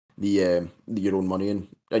your own money in,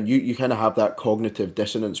 and you kind of have that cognitive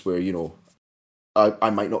dissonance where, you know, I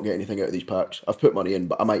might not get anything out of these packs. I've put money in,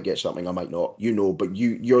 but I might get something, I might not. You know, but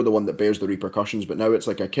you're the one that bears the repercussions. But now it's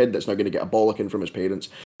like a kid that's now going to get a bollocking from his parents,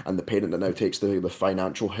 and the parent that now takes the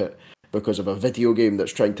financial hit because of a video game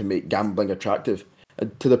that's trying to make gambling attractive,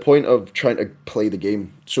 to the point of trying to play the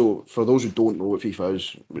game. So for those who don't know what FIFA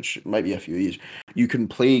is, which might be a few years, you can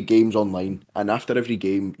play games online, and after every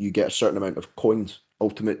game you get a certain amount of coins,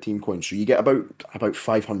 Ultimate Team coins. So you get about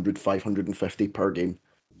 500, 550 per game.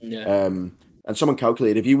 Yeah. And someone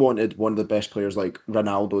calculated, if you wanted one of the best players like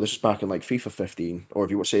Ronaldo, this is back in like FIFA 15, or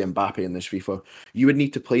if you would say Mbappe in this FIFA, you would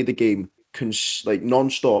need to play the game like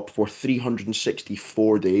non-stop for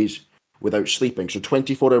 364 days without sleeping. So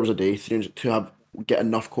 24 hours a day to get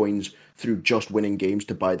enough coins through just winning games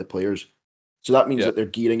to buy the players. So that means that they're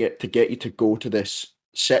gearing it to get you to go to this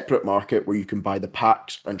separate market where you can buy the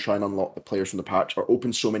packs and try and unlock the players from the packs, or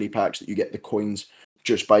open so many packs that you get the coins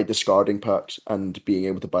just by discarding packs and being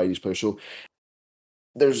able to buy these players. So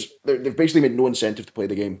they've basically made no incentive to play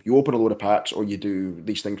the game. You open a load of packs, or you do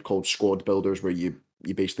these things called squad builders, where you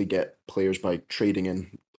basically get players by trading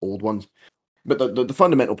in old ones. But the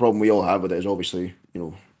fundamental problem we all have with it is obviously, you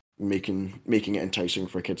know, making it enticing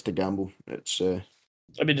for kids to gamble. It's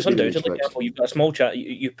I mean, it's undoubtedly gamble. You've got a small chat.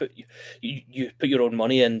 You put your own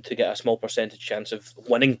money in to get a small percentage chance of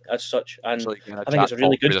winning as such. And I think it's a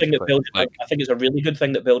really good thing that Belgium. I think it's a really good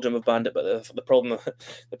thing that Belgium have banned it. But the problem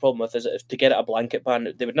with is if to get it a blanket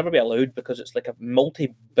ban, they would never be allowed, because it's like a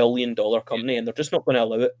multi-billion-dollar company, and they're just not going to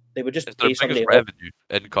allow it. They would just pay somebody. It's their biggest revenue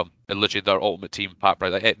income, and literally their Ultimate Team pack,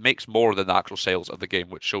 right? Like, it makes more than the actual sales of the game,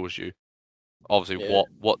 which shows you obviously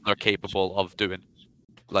what they're capable of doing.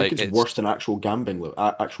 I think it's worse than actual gambling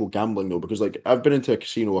though, because like I've been into a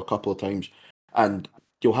casino a couple of times, and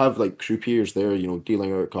you'll have like croupiers there, you know,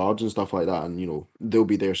 dealing out cards and stuff like that, and you know they'll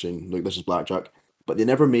be there saying like, this is blackjack, but they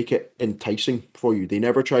never make it enticing for you. They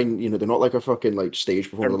never try and, you know, they're not like a fucking like stage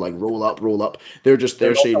performer, like roll up. They're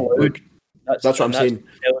saying, look, that's what I'm saying.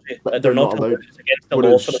 They're not allowed. It's against the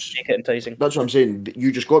law for them to make it enticing. That's what I'm saying.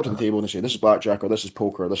 You just go up to the table and say, this is blackjack, or this is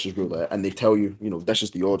poker, or this is roulette, and they tell you, you know, this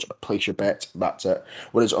is the odds, place your bet, that's it.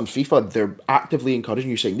 Whereas on FIFA, they're actively encouraging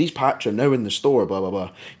you, saying, these packs are now in the store, blah, blah,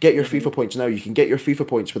 blah. Get your FIFA points now. You can get your FIFA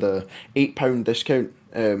points with a £8 discount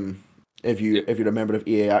if you're a member of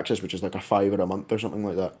EA Access, which is like a £5 a month or something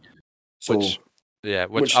like that. So,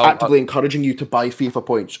 which actively encouraging you to buy FIFA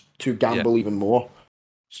points to gamble even more.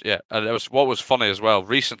 Yeah, and it was what was funny as well.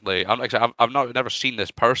 Recently, I've never seen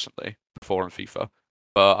this personally before in FIFA,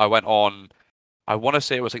 but I went on. I want to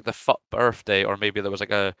say it was like the FUT birthday, or maybe there was like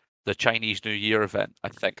the Chinese New Year event. I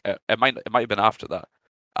think it might have been after that,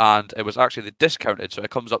 and it was actually discounted. So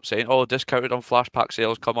it comes up saying, "Oh, discounted on flashback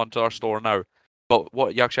sales. Come onto our store now." But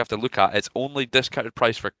what you actually have to look at, it's only discounted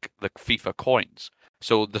price for the FIFA coins.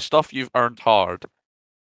 So the stuff you've earned hard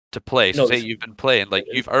to play. So say you've been playing, like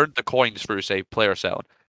you've earned the coins through, say, player selling.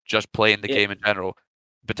 Just playing the game in general,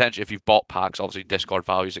 potentially if you've bought packs, obviously discard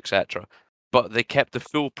values, etc. But they kept the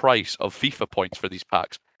full price of FIFA points for these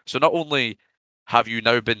packs. So not only have you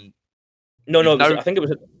now been I think it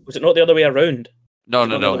was it not the other way around? No,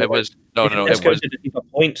 it was the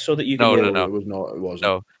FIFA points so that you can it was not. It wasn't.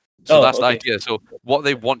 No. So that's the idea. So what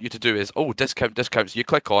they want you to do is, discounts. You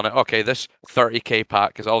click on it. Okay, this 30k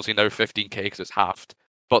pack is obviously now 15k because it's halved.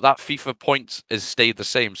 But that FIFA points is stayed the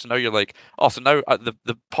same. So now you're like, so now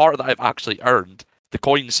the part that I've actually earned, the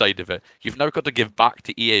coin side of it, you've now got to give back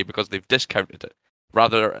to EA because they've discounted it.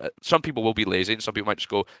 Rather, some people will be lazy, and some people might just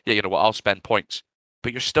go, yeah, you know what, I'll spend points.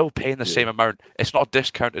 but you're still paying the same amount. It's not a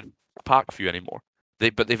discounted pack for you anymore.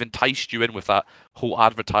 But they've enticed you in with that whole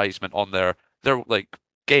advertisement on their like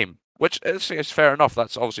game, which is fair enough.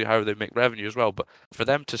 That's obviously how they make revenue as well. But for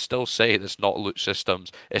them to still say it's not loot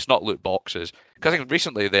systems, it's not loot boxes, because I think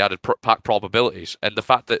recently they added pack probabilities, and the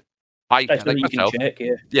fact that That's like something you myself, can check.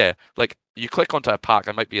 Yeah. yeah, like you click onto a pack,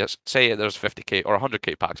 there might be say there's 50k or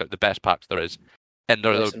 100k packs, like the best packs there is, and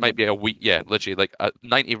there Less than might be a week, yeah, literally like a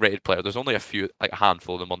 90 rated player. There's only a few, like a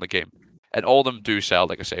handful of them on the game, and all of them do sell,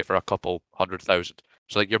 like I say, for a couple 100,000.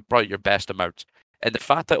 So like you're probably your best amounts, and the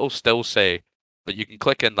fact that it'll still say that you can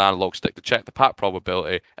click in the analog stick to check the pack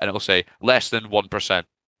probability, and it'll say less than 1%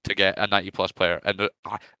 to get a 90 plus player. And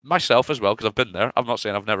myself as well, because I've been there. I'm not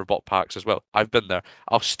saying I've never bought packs as well. I've been there.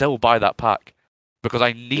 I'll still buy that pack because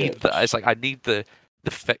I need it's like I need the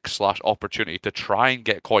fix / opportunity to try and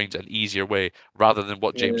get coins an easier way rather than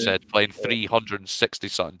what James said, playing 360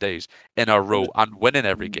 something days in a row and winning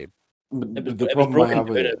every game. The It was problem I broken have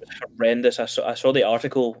down. with It was horrendous. I saw the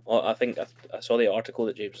article. I think I saw the article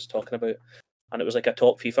that James was talking about, and it was like a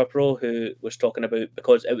top FIFA pro who was talking about,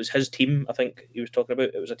 because it was his team. I think he was talking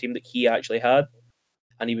about, it was a team that he actually had,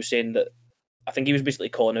 and he was saying that, I think he was basically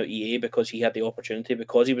calling out EA because he had the opportunity,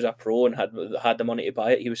 because he was a pro and had the money to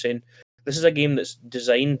buy it. He was saying, this is a game that's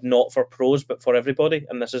designed not for pros but for everybody,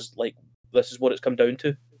 and this is what it's come down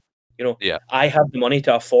to. Yeah. I have the money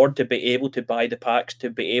to afford to be able to buy the packs to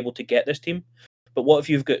be able to get this team. But what if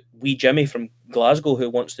you've got wee Jimmy from Glasgow who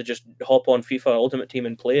wants to just hop on FIFA Ultimate Team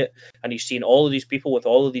and play it, and he's seen all of these people with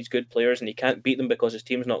all of these good players, and he can't beat them because his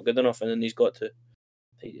team's not good enough, and then he's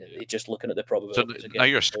just looking at the probabilities. So now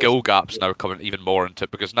your skill gaps now coming even more into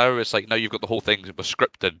it, because now it's like now you've got the whole thing with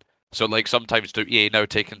scripting. So like sometimes do EA now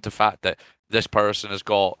take into fact that this person has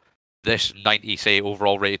got this 90 say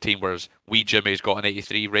overall rated team, whereas wee Jimmy's got an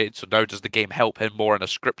 83 rated. So now does the game help him more in a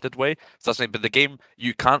scripted way? So that's the thing. But the game,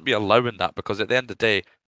 you can't be allowing that, because at the end of the day,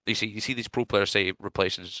 you see these pro players say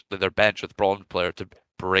replacing their bench with bronze player to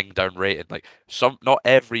bring down rating. Like not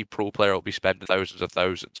every pro player will be spending thousands of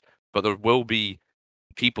thousands, but there will be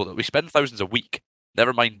people that we spend thousands a week.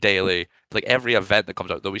 Never mind daily, like every event that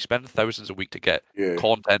comes out, though we spend thousands a week to get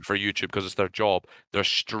content for YouTube because it's their job, their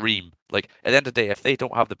stream. Like at the end of the day, if they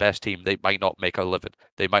don't have the best team, they might not make a living.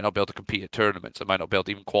 They might not be able to compete at tournaments. They might not be able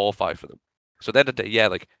to even qualify for them. So at the end of the day, yeah,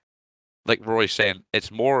 like Roy's saying, it's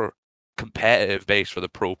more competitive based for the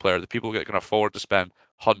pro player, the people that can afford to spend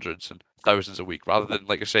hundreds and thousands a week, rather than,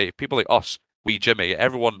 like I say, people like us, we Jimmy,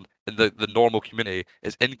 everyone in the normal community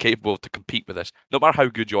is incapable to compete with this, no matter how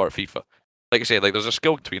good you are at FIFA. Like I say, like there's a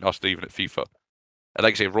skill between us even at FIFA. And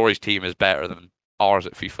like I say, Rory's team is better than ours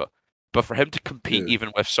at FIFA. But for him to compete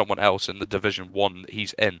even with someone else in the Division 1 that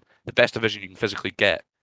he's in, the best division you can physically get,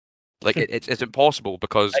 like it's impossible,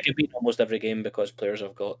 because I compete in almost every game because players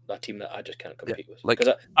have got that team that I just can't compete with. like-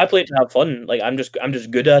 Because I play it to have fun. Like I'm just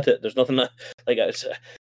good at it. There's nothing that, like it's.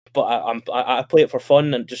 But I play it for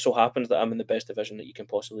fun, and it just so happens that I'm in the best division that you can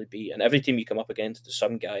possibly be. And every team you come up against is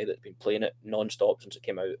some guy that's been playing it non-stop since it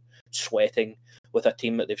came out, sweating with a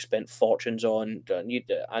team that they've spent fortunes on,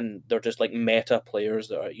 and they're just like meta players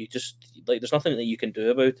that are, you just like, there's nothing that you can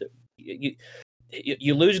do about it.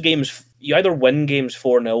 You lose games. You either win games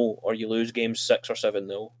 4-0 or you lose games 6 or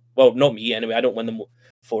 7-0. Well, not me anyway. I don't win them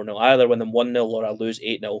 4-0. I either win them 1-0 or I lose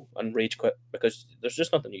 8-0 and rage quit, because there's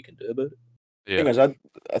just nothing you can do about it. Thing is, I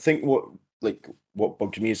think what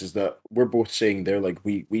bugs me is that we're both saying there, like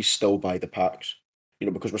we still buy the packs,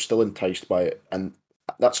 because we're still enticed by it, and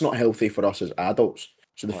that's not healthy for us as adults.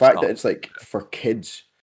 So the fact that it's like for kids,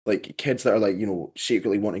 like kids that are like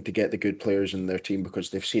secretly wanting to get the good players in their team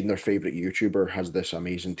because they've seen their favorite YouTuber has this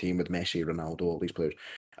amazing team with Messi, Ronaldo, all these players,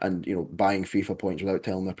 and buying FIFA points without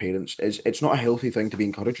telling their parents, it's not a healthy thing to be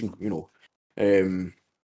encouraging.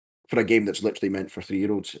 For a game that's literally meant for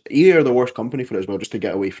 3-year-olds. EA are the worst company for it as well, just to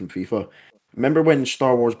get away from FIFA. Remember when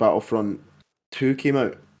Star Wars Battlefront 2 came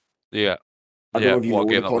out? Yeah. I don't know if you know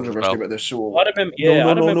the controversy about this. So I remember,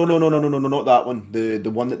 no, not that one. The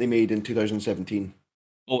one that they made in 2017.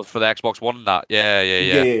 Oh, for the Xbox One, that.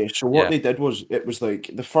 Yeah. So what they did was, it was like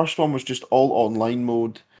the first one was just all online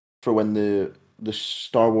mode for when the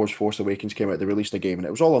Star Wars Force Awakens came out. They released a game and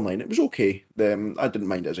it was all online. It was okay. I didn't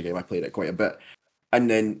mind it as a game. I played it quite a bit. And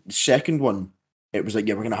then the second one, it was like,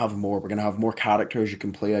 yeah, we're gonna have more. We're gonna have more characters you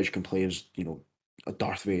can play as. You can play as, a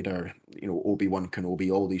Darth Vader, Obi-Wan Kenobi,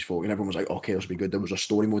 all these folk, and everyone was like, okay, this will be good. There was a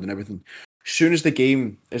story mode and everything. As soon as the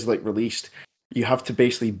game is like released, you have to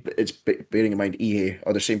basically, it's bearing in mind EA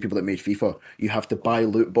are the same people that made FIFA. You have to buy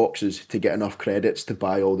loot boxes to get enough credits to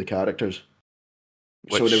buy all the characters.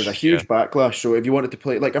 So there was a huge backlash. So if you wanted to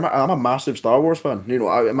play, like, I'm a massive Star Wars fan. You know,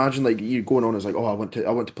 I imagine like you going on as like, oh, I want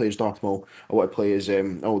to play as Darth Maul. I want to play as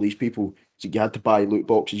all these people. So you had to buy loot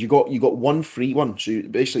boxes. You got one free one. So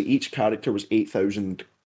basically, each character was 8,000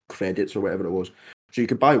 credits or whatever it was. So you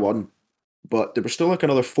could buy one, but there was still like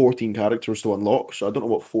another 14 characters to unlock. So I don't know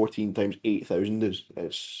what 14 times 8,000 is.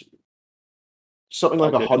 It's something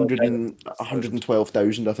like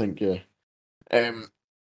 112,000, I think. Yeah.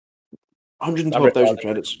 112,000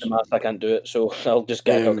 credits. The math, I can't do it, so I'll just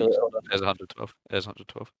get a calculator. It's 112. It's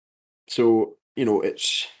 112. So, you know,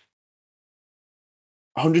 it's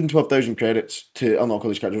 112,000 credits to unlock all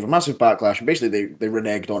these characters. A massive backlash. And basically, they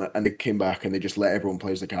reneged on it and they came back and they just let everyone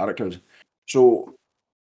play as the characters. So,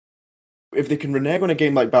 if they can renege on a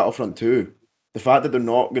game like Battlefront 2, the fact that they're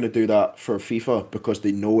not going to do that for FIFA because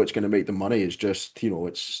they know it's going to make them money is just, you know,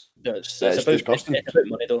 it's disgusting. It's about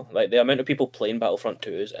money, though. Like, the amount of people playing Battlefront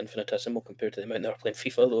 2 is infinitesimal compared to the amount that are playing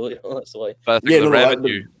FIFA, though. You know, that's why. But I think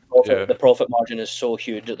the profit margin is so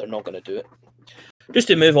huge that they're not going to do it. Just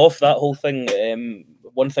to move off that whole thing,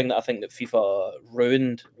 one thing that I think that FIFA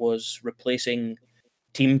ruined was replacing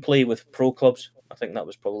team play with pro clubs. I think that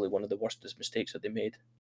was probably one of the worst mistakes that they made.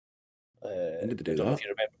 When did they do that?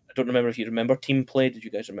 I don't remember if you remember team play. Did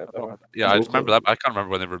you guys remember? Yeah, I remember that. I can't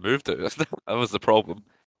remember when they removed it. That was the problem.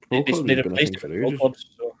 They replaced it with pro clubs.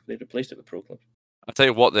 So they replaced it with pro clubs. I'll tell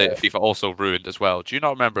you what, the FIFA also ruined as well. Do you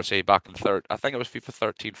not remember, say, back in I think it was FIFA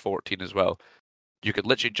 13, 14 as well. You could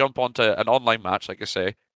literally jump onto an online match, like I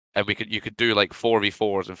say, and you could do like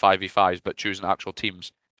 4v4s and 5v5s, but choosing actual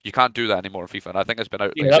teams. You can't do that anymore in FIFA, and I think it's been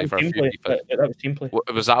out for a few FIFA. That was team play.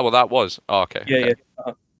 Was that what that was? Oh, okay. Yeah, okay. yeah.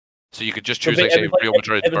 Uh-huh. So you could just choose, like, say, Real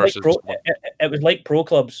Madrid versus. It was like pro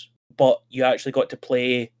clubs, but you actually got to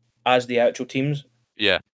play as the actual teams.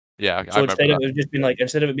 Yeah, yeah. So instead of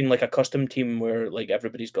it being like a custom team where like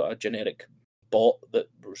everybody's got a generic bot that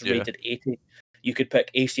was rated 80, you could pick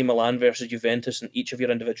AC Milan versus Juventus, and each of your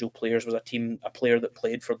individual players was a player that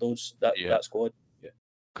played for that squad.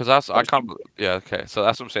 Because okay. So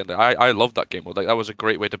that's what I'm saying. I love that game. Like, that was a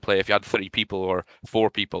great way to play if you had 3 people or 4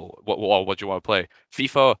 people. What do you want to play?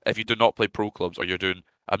 FIFA, if you do not play pro clubs or you're doing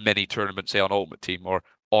a mini tournament, say on Ultimate Team or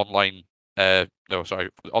online,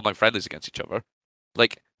 online friendlies against each other,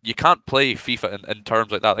 like, you can't play FIFA in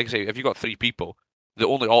terms like that. Like I say, if you got 3 people, the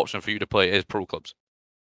only option for you to play is pro clubs,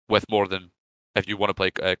 with more than, if you want to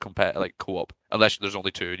play like co-op, unless there's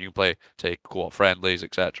only 2 and you can play, say, co-op friendlies,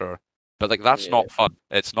 etc. But like, that's not fun.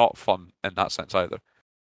 It's not fun in that sense either.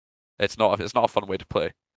 It's not a fun way to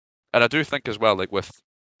play. And I do think as well, like, with,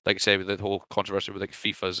 like, say, with the whole controversy with like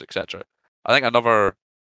FIFAs, etc. I think another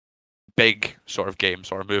big sort of game,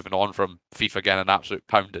 sort of moving on from FIFA getting an absolute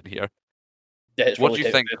pounding here. Yeah, what do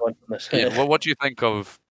you think? What do you think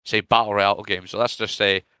of, say, Battle Royale games? So let's just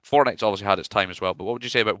say Fortnite's obviously had its time as well, but what would you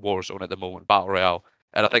say about Warzone at the moment, Battle Royale?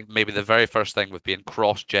 And I think maybe the very first thing with being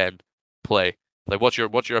cross-gen play. Like, what's your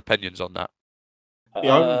opinions on that?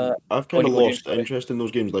 Yeah, I've kind of lost interest in those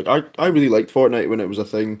games. Like, I really liked Fortnite when it was a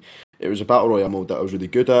thing. It was a battle royale mode that I was really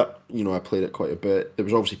good at. You know, I played it quite a bit. There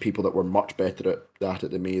was obviously people that were much better at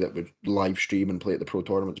it than me that would live stream and play at the pro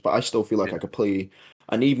tournaments. But I still feel like I could play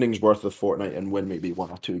an evening's worth of Fortnite and win maybe 1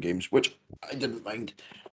 or 2 games, which I didn't mind.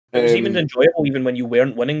 It was even enjoyable, even when you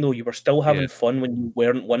weren't winning, though. You were still having fun when you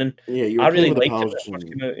weren't winning. Yeah, you were I really liked it when when it first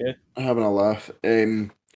came out. Having a laugh.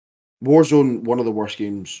 Warzone, one of the worst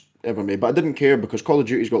games ever made, but I didn't care because Call of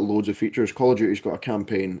Duty's got loads of features. Call of Duty's got a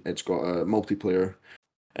campaign, it's got a multiplayer,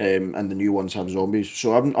 and the new ones have zombies.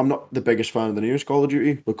 So I'm not the biggest fan of the newest Call of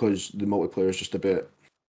Duty because the multiplayer is just a bit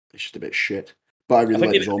shit. But I really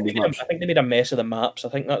like the zombies maps. I think they made a mess of the maps. I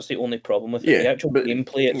think that's the only problem with it. The actual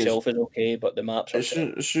gameplay itself is okay, but the maps are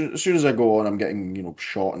as soon as I go on, I'm getting, you know,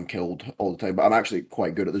 shot and killed all the time. But I'm actually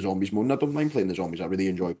quite good at the zombies mode, and I don't mind playing the zombies. I really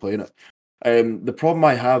enjoy playing it. The problem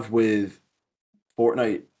I have with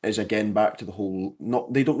Fortnite is, again, back to the whole,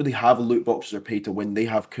 they don't really have loot boxes or pay to win. They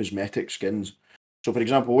have cosmetic skins. So, for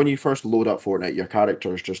example, when you first load up Fortnite, your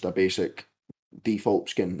character is just a basic default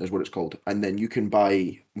skin, is what it's called, and then you can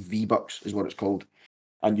buy V-Bucks, is what it's called,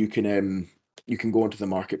 and you can go into the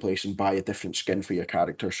marketplace and buy a different skin for your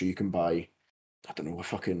character. So you can buy, I don't know, a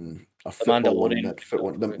football one.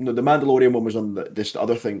 The Mandalorian one was on this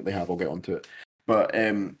other thing that they have. I'll get onto it. But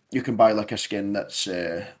you can buy like a skin that's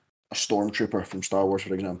a stormtrooper from Star Wars,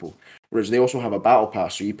 for example. Whereas they also have a battle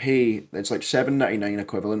pass, so you pay, it's like $7.99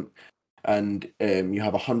 equivalent, and you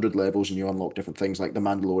have 100 levels, and you unlock different things like the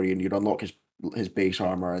Mandalorian. You'd unlock his base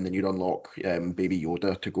armor, and then you'd unlock Baby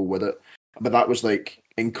Yoda to go with it. But that was like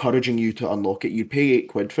encouraging you to unlock it. You'd pay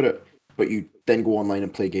 £8 for it, but you then go online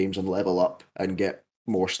and play games and level up and get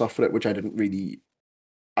more stuff for it, which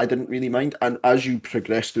I I didn't really mind. And as you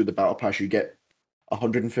progress through the battle pass, you get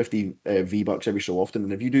 150 V-Bucks every so often.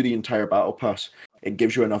 And if you do the entire battle pass, it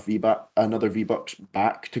gives you enough another V-Bucks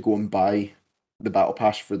back to go and buy the battle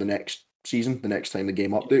pass for the next season, the next time the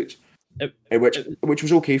game updates. Which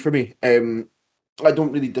was okay for me. I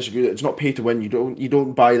don't really disagree that it's not pay to win. You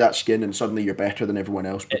don't buy that skin and suddenly you're better than everyone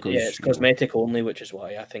else because it's cosmetic only, which is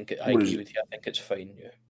why I agree with you. I think it's fine. Yeah.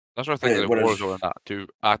 That's what I think the Warzone and that do.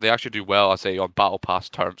 They actually do well, I say, on battle pass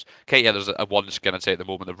terms. Okay, yeah, there's a one skin I'd say at the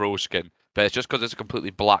moment, the Rose skin, but it's just because it's a completely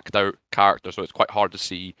blacked out character, so it's quite hard to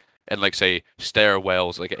see in, like, say,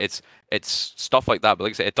 stairwells. Like it's stuff like that, but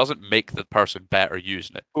like I say, it doesn't make the person better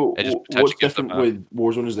using it. What's different with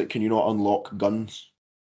Warzone is that can you not unlock guns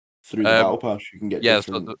through the battle pass? You can get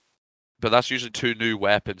different. But that's usually 2 new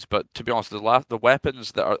weapons. But to be honest, the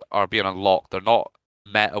weapons that are being unlocked, they're not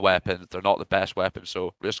meta weapons. They're not the best weapons.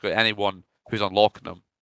 So basically, anyone who's unlocking them,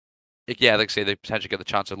 like I say, they potentially get the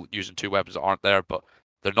chance of using 2 weapons that aren't there, but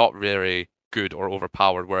they're not really good or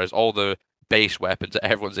overpowered. Whereas all the base weapons that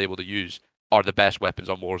everyone's able to use are the best weapons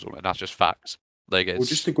on Warzone, and that's just facts. Like, it's... Well,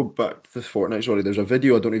 just to go back to Fortnite, sorry, there's a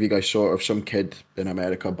video, I don't know if you guys saw it, of some kid in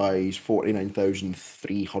America buys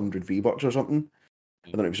 49,300 V-Bucks or something. I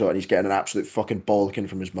don't know if you saw it, and he's getting an absolute fucking bollocking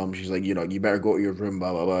from his mum. She's like, you better go to your room,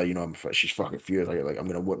 blah, blah, blah. She's fucking furious, like I'm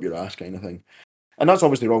going to whip your ass kind of thing. And that's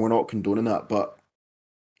obviously wrong, we're not condoning that, but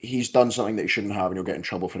he's done something that he shouldn't have, and he'll get in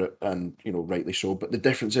trouble for it, and, rightly so. But the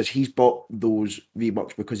difference is he's bought those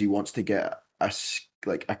V-Bucks because he wants to get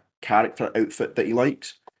a character outfit that he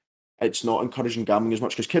likes. It's not encouraging gambling as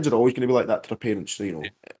much, because kids are always going to be like that to their parents. So,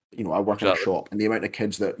 I work in a shop, and the amount of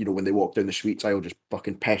kids that, when they walk down the sweets aisle, just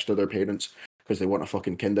fucking pester their parents because they want a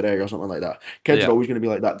fucking Kinder Egg or something like that. Kids are always going to be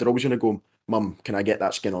like that. They're always going to go, Mum, can I get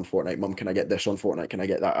that skin on Fortnite? Mum, can I get this on Fortnite? Can I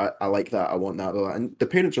get that? I like that. I want that. And the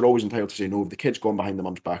parents are always entitled to say no. If the kid's gone behind the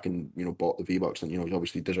mum's back and, bought the V-Bucks, then, he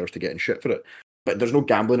obviously deserves to get in shit for it. But there's no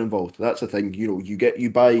gambling involved. That's the thing. You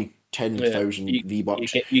buy 10,000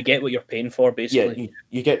 V-Bucks. You get what you're paying for, basically. Yeah,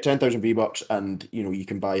 you get 10,000 V-Bucks, and, you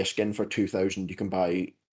can buy a skin for 2,000. You can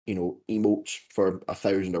buy, emotes for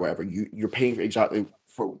 1,000 or whatever. You're paying for exactly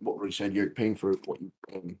for what we said. You're paying for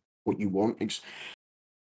what you want.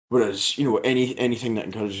 Whereas, anything that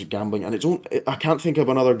encourages gambling, and I can't think of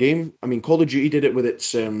another game. I mean, Call of Duty did it with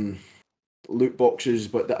its loot boxes,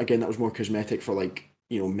 but that was more cosmetic for, like,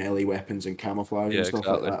 melee weapons and camouflage and stuff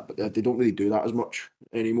like that. But they don't really do that as much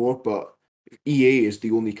anymore. But EA is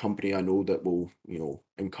the only company I know that will,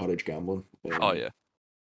 encourage gambling. Oh yeah,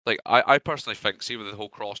 like I personally think, see, with the whole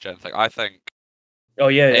cross-gen thing, I think. Oh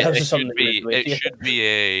yeah, it should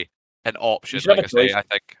be an option. Like I say, I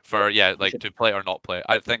think for to play or not play.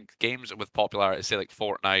 I think games with popularity, say like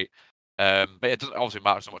Fortnite, but it doesn't obviously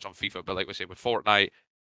matter so much on FIFA. But like we say with Fortnite,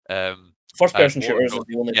 first-person shooters is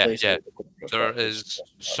the only place. Yeah, there is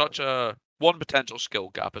such a one potential skill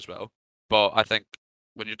gap as well. But I think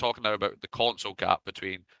when you're talking now about the console gap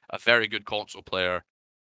between a very good console player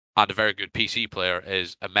and a very good PC player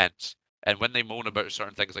is immense. And when they moan about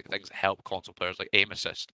certain things, like things that help console players, like aim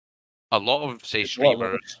assist, a lot of, say,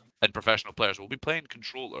 streamers and professional players will be playing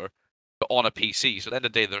controller, but on a PC. So at the end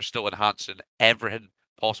of the day, they're still enhancing everything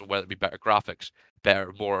possible, whether it be better graphics,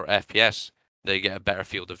 more FPS. They get a better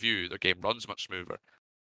field of view. Their game runs much smoother.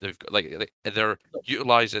 They're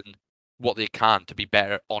utilizing what they can to be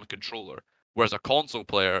better on controller. Whereas a console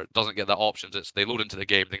player doesn't get that option. They load into the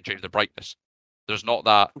game, they can change the brightness. There's not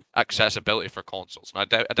that accessibility for consoles. And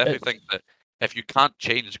I definitely think that if you can't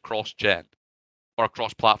change cross-gen, or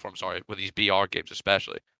cross-platform, with these BR games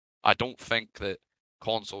especially, I don't think that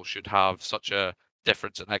consoles should have such a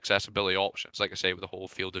difference in accessibility options, like I say, with the whole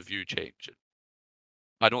field of view change.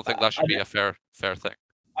 I don't think that should be a fair thing.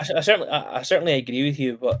 I certainly agree with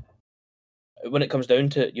you, but when it comes down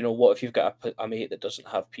to, what if you've got a mate that doesn't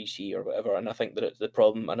have PC or whatever, and I think that it's the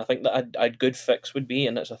problem, and I think that a good fix would be,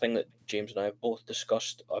 and it's a thing that James and I have both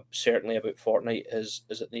discussed, certainly about Fortnite, is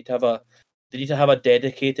that they need to have a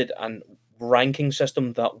dedicated and ranking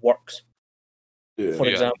system that works. Yeah. For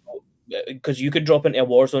example, because you could drop into a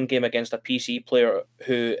Warzone game against a PC player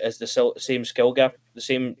who is the same skill gap, the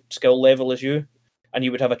same skill level as you, and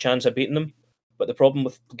you would have a chance of beating them. But the problem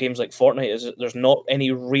with games like Fortnite is that there's not any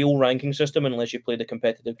real ranking system unless you play the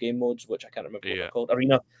competitive game modes, which I can't remember what they're called,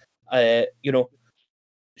 Arena.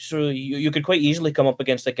 So you could quite easily come up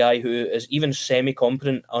against a guy who is even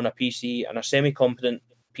semi-competent on a PC, and a semi-competent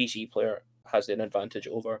PC player has an advantage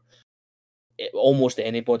over almost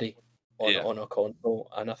anybody on a console.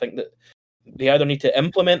 And I think that they either need to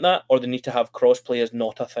implement that, or they need to have cross-play as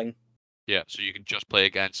not a thing. Yeah, so you can just play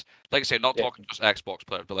against, like I say, not talking just Xbox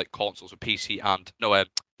players, but like consoles with PC and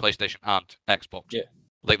PlayStation and Xbox. Yeah,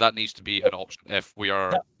 Like that needs to be an option if we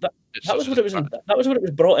are. That it's that such was a what it was. That was what it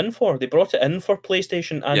was brought in for. They brought it in for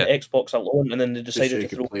PlayStation and Yeah. Xbox alone, and then they so decided you to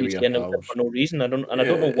could throw play with PC your in it pals. for no reason. I don't know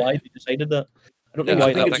Yeah. why they decided that. I don't know Yeah, why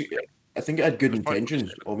I that. think it had good There's probably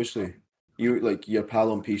intentions. Obviously, you like your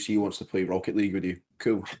pal on PC wants to play Rocket League with you.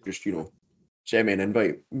 Cool, just send me an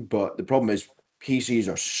invite. But the problem is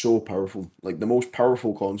PCs are so powerful. Like the most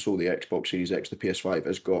powerful console, the Xbox Series X, the PS5,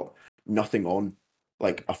 has got nothing on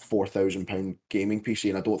like a £4,000 gaming PC,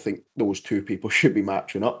 and I don't think those two people should be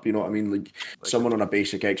matching up. You know what I mean? Like someone on a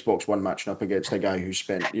basic Xbox One matching up against a guy who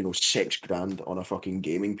spent £6,000 on a fucking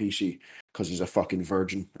gaming PC because he's a fucking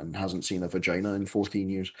virgin and hasn't seen a vagina in 14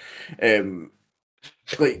 years.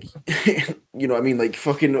 Like you know what I mean? Like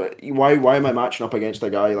fucking why am I matching up against a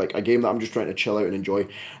guy like a game that I'm just trying to chill out and enjoy,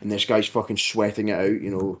 and this guy's fucking sweating it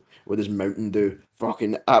out, with his Mountain Dew,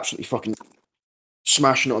 fucking absolutely fucking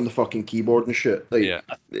smashing it on the fucking keyboard and shit. Like, Yeah.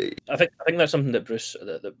 I think that's something that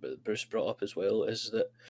Bruce brought up as well, is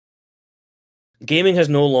that gaming has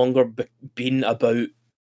no longer been about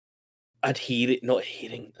not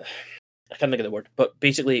adhering. I can't think of the word, but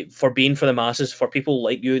basically for being for the masses, for people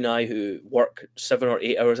like you and I who work 7 or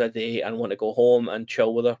 8 hours a day and want to go home and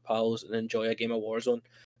chill with their pals and enjoy a game of Warzone,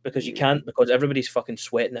 because you can't, because everybody's fucking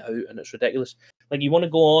sweating it out and it's ridiculous. Like you want to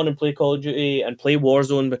go on and play Call of Duty and play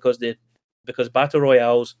Warzone because battle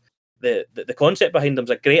royales, the concept behind them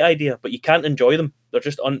is a great idea, but you can't enjoy them. They're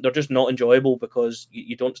just not enjoyable because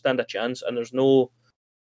you don't stand a chance, and there's no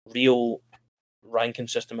real ranking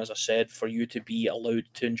system, as I said, for you to be allowed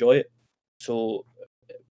to enjoy it. So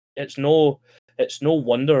it's no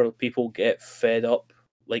wonder people get fed up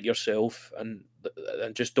like yourself and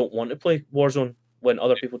just don't want to play Warzone when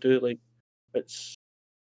other people do. Like it's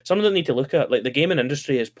something that need to look at. Like the gaming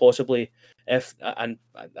industry is possibly, if and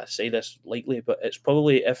I say this lightly, but it's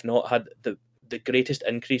probably, if not, had the greatest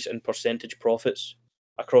increase in percentage profits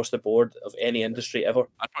across the board of any industry ever.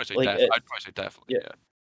 I'd probably say Like definitely. Yeah.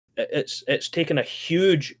 It's taken a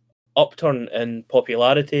huge upturn in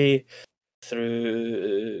popularity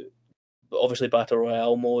through obviously battle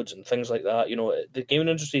royale modes and things like that. The gaming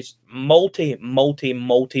industry is multi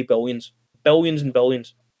billions, billions and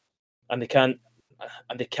billions, and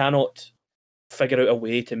they cannot figure out a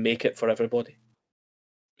way to make it for everybody.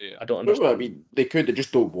 Yeah. I don't well, I understand. mean, they could. They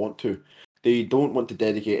just don't want to. They don't want to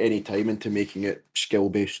dedicate any time into making it skill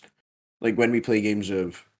based. Like when we play games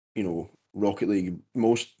of Rocket League,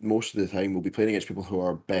 most of the time we'll be playing against people who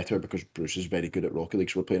are better because Bruce is very good at Rocket League,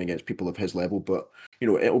 so we're playing against people of his level. But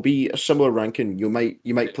it'll be a similar ranking. You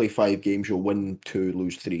might play 5 games, you'll win 2,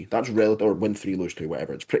 lose 3. That's relative, or win 3, lose 2,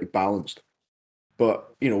 whatever. It's pretty balanced.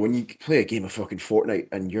 But when you play a game of fucking Fortnite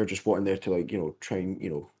and you're just wanting there to try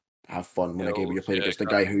and have fun when a game where you're playing against the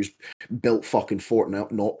guy who's built fucking Fort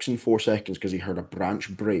Knox in 4 seconds because he heard a branch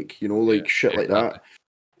break, shit like that.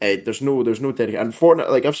 There's no dedication. And Fortnite,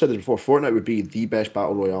 like I've said this before, Fortnite would be the best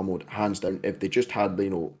battle royale mode, hands down, if they just had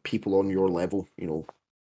people on your level,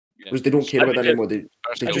 because they don't care about that anymore.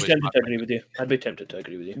 I'd be tempted to agree with you. I'd be tempted to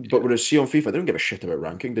agree with you. But whereas see on FIFA, they don't give a shit about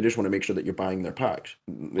ranking. They just want to make sure that you're buying their packs.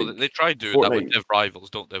 Well, they try doing that with Div Rivals,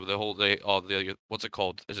 don't they? With the whole what's it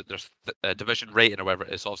called? Is it there's division rating or whatever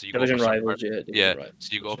it is? Obviously, you Division go up Rivals, yeah. So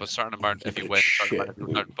you go up a certain amount if you win, a certain amount if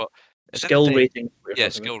you don't. But skill rating. Yeah,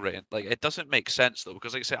 skill rating. Like it doesn't make sense though,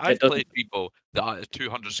 because like I say, I've played people that are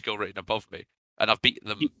 200 skill rating above me, and I've beaten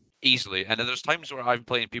them easily. And then there's times where I'm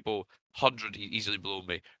playing people 100 easily below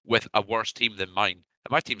me with a worse team than mine.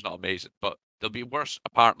 And my team's not amazing, but they'll be worse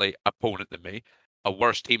apparently opponent than me, a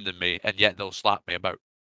worse team than me, and yet they'll slap me about.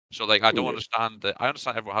 So like I don't understand that. I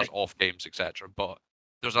understand everyone has off games, etc. But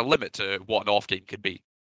there's a limit to what an off game can be.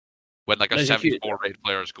 When like a 74 rated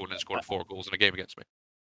player is going and scoring 4 goals in a game against me.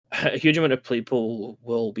 A huge amount of people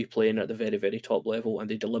will be playing at the very, very top level, and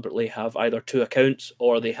they deliberately have either 2 accounts,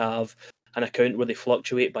 or they have an account where they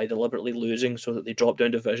fluctuate by deliberately losing so that they drop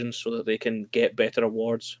down divisions so that they can get better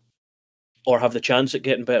awards, or have the chance at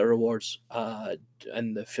getting better awards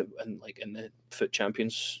in the FUT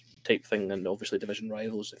Champions type thing, and obviously Division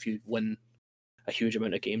Rivals. If you win a huge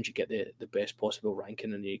amount of games, you get the best possible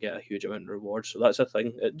ranking, and you get a huge amount of rewards. So that's a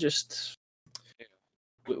thing. It just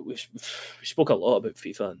we spoke a lot about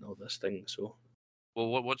FIFA and all this thing. So,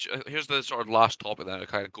 well, here's the sort of last topic that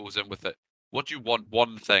kind of goes in with it. What do you want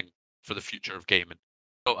one thing for the future of gaming?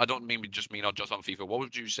 No, I don't mean not just on FIFA. What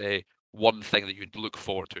would you say one thing that you'd look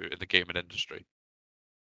forward to in the gaming industry?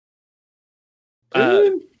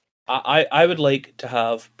 I would like to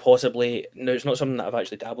have possibly, no, it's not something that I've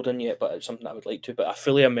actually dabbled in yet, but it's something that I would like to, but a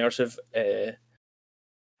fully immersive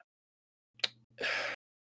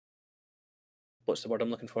what's the word I'm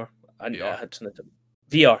looking for? VR.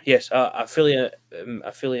 VR, yes, a fully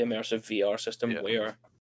immersive VR system where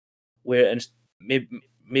where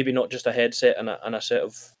maybe not just a headset and a set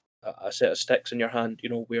of sticks in your hand,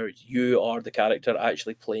 where you are the character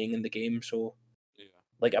actually playing in the game. So,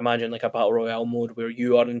 like, imagine like a battle royale mode where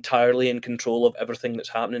you are entirely in control of everything that's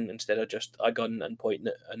happening instead of just a gun and pointing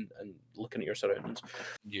it and looking at your surroundings.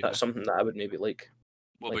 Yeah. That's something that I would maybe like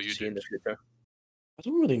What to about you, see in the James? future. I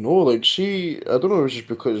don't really know. Like, see, I don't know if it's just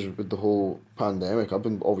because with the whole pandemic, I've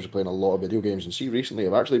been obviously playing a lot of video games, and see, recently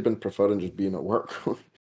I've actually been preferring just being at work,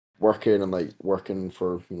 working and like working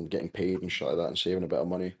for getting paid and shit like that, and saving a bit of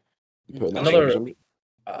money, putting that Another, aside.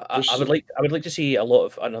 I would like to see a lot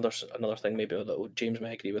of another thing maybe that James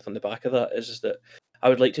may agree with on the back of that is that I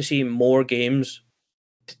would like to see more games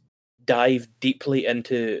dive deeply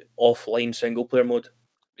into offline single player mode.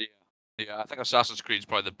 Yeah, I think Assassin's Creed is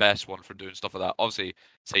probably the best one for doing stuff like that. Obviously,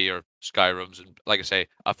 say your Skyrims and like I say,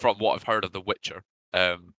 from what I've heard of The Witcher,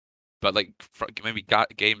 but like maybe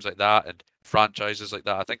games like that and franchises like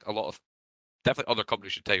that, I think definitely other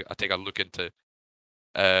companies should take a look into.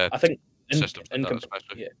 I think systems like that,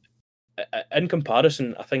 especially. In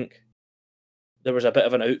comparison, I think there was a bit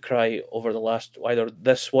of an outcry over the last either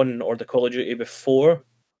this one or the Call of Duty before,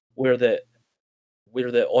 where the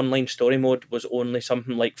online story mode was only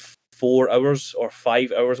something like 4 hours or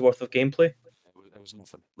 5 hours worth of gameplay. It was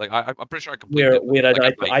nothing. Like I'm pretty sure I completed it. Whereas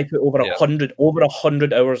Like, I put over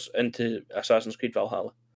 100 hours into Assassin's Creed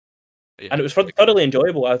Valhalla, and it was thoroughly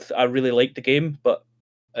enjoyable. I really liked the game, but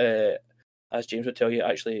as James would tell you,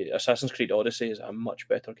 actually, Assassin's Creed Odyssey is a much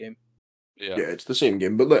better game. Yeah, it's the same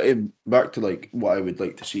game, but like, back to like what I would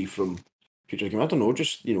like to see from future game. I don't know,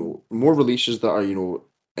 just more releases that are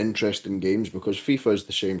interesting games, because FIFA is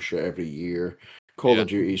the same shit every year. Call of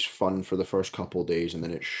Duty's fun for the first couple of days and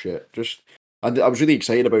then it's shit. I was really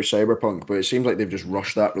excited about Cyberpunk, but it seems like they've just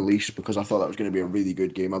rushed that release because I thought that was going to be a really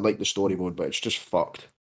good game. I like the story mode, but it's just fucked.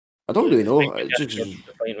 I don't really know. The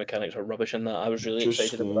fighting mechanics are rubbish in that. I was really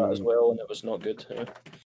excited about that as well, and it was not good.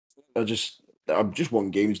 I just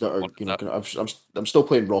want games that are I'm still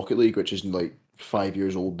playing Rocket League, which is like 5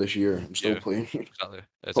 years old this year. I'm still playing. Exactly.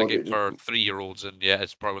 It's a game for 3-year-olds, and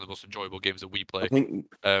it's probably one of the most enjoyable games that we play. I think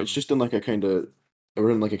it's just in like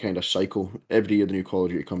we're in like a kind of cycle. Every year the new Call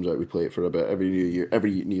of Duty comes out, we play it for a bit. Every year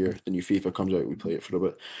the new FIFA comes out, we play it for a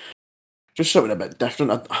bit. Just something a bit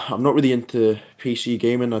different. I'm not really into PC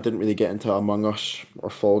gaming. I didn't really get into Among Us or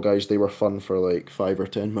Fall Guys. They were fun for like 5 or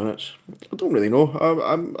 10 minutes. I don't really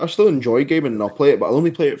know. I still enjoy gaming and I'll play it, but I'll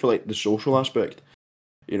only play it for like the social aspect.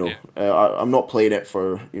 I'm not playing it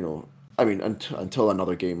for I mean, until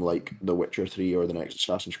another game like The Witcher 3 or the next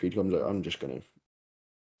Assassin's Creed comes out, I'm just gonna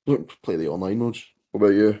play the online modes. What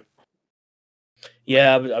about you?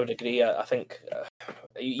 Yeah, I would agree. I think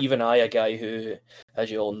even a guy who, as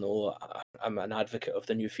you all know, I'm an advocate of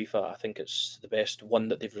the new FIFA. I think it's the best one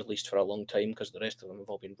that they've released for a long time because the rest of them have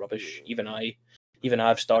all been rubbish. Even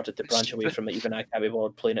I've started to branch away from it. Even I can't be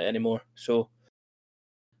bothered playing it anymore. So,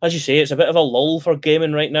 as you say, it's a bit of a lull for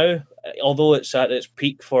gaming right now. Although it's at its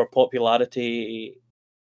peak for popularity.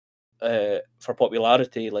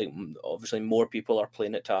 Like obviously more people are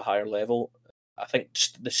playing it to a higher level. I think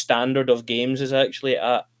the standard of games is actually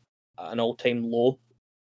at an all-time low.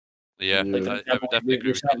 Yeah, like, I would definitely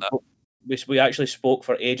agree with that. We actually spoke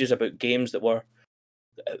for ages about games that were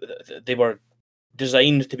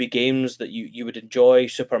designed to be games that you would enjoy,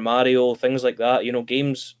 Super Mario, things like that.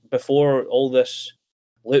 Games before all this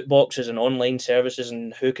loot boxes and online services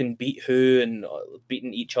and who can beat who and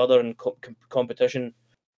beating each other in competition.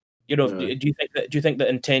 Do you think that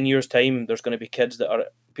in 10 years' time there's going to be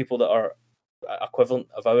people that are equivalent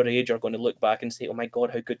of our age are going to look back and say, "Oh my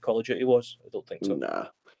god, how good Call of Duty was"? I don't think so. Nah.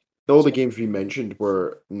 All the games we mentioned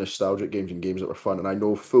were nostalgic games and games that were fun, and I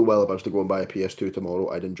know full well if I was to go and buy a PS2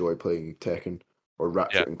 tomorrow, I'd enjoy playing Tekken or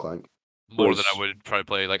Ratchet and Clank. More than I would probably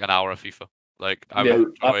play like an hour of FIFA. Like I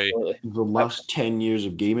would enjoy the last 10 years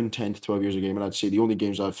of gaming, 10 to 12 years of gaming. I'd say the only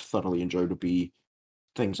games I've thoroughly enjoyed would be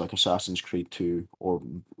things like Assassin's Creed 2 or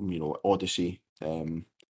Odyssey,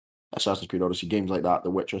 Assassin's Creed Odyssey, games like that.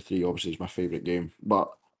 The Witcher 3 obviously is my favorite game, but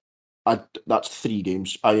that's 3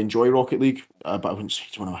 games. I enjoy Rocket League, but I wouldn't say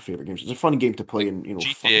it's one of my favorite games. It's a fun game to play, and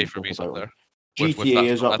GTA for me is up there. GTA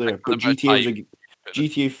is up there, but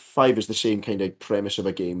GTA 5 is the same kind of premise of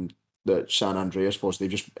a game that San Andreas was. They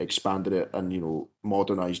just expanded it and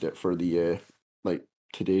modernized it for the like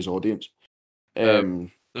today's audience.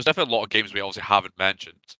 There's definitely a lot of games we obviously haven't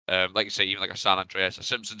mentioned. Like you say, even like a San Andreas, a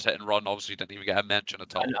Simpsons Hit and Run obviously didn't even get a mention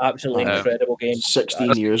at all. An absolutely incredible game.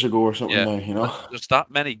 16 years ago or something now, There's that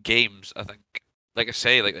many games, I think. Like I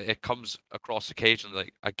say, like it comes across occasionally,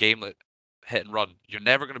 like a game like Hit and Run. You're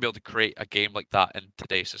never going to be able to create a game like that in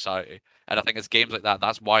today's society. And I think it's games like that.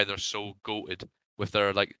 That's why they're so goated with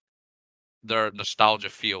their like their nostalgia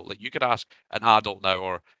feel. Like, you could ask an adult now,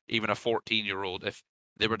 or even a 14-year-old, if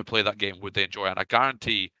they were to play that game, would they enjoy it? And I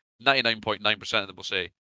guarantee 99.9% of them will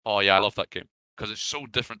say, "Oh yeah, I love that game," because it's so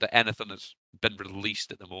different to anything that's been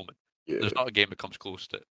released at the moment. Yeah. There's not a game that comes close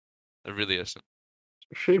to it. There really isn't.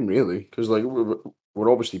 Shame, really, because like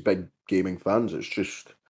we're obviously big gaming fans. It's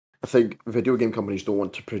just I think video game companies don't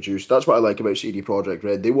want to produce. That's what I like about CD Projekt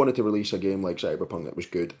Red. They wanted to release a game like Cyberpunk that was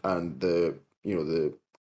good, and the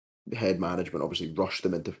head management obviously rushed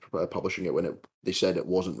them into publishing it when they said it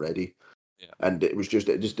wasn't ready. Yeah. And it just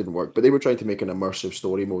didn't work. But they were trying to make an immersive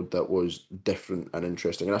story mode that was different and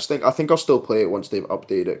interesting. And I think I'll still play it once they've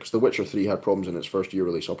updated it, because The Witcher 3 had problems in its first year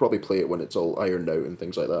release. I'll probably play it when it's all ironed out and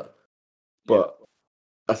things like that. But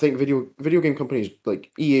I think video game companies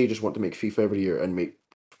like EA just want to make FIFA every year and make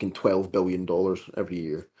fucking $12 billion every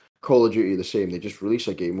year. Call of Duty the same. They just release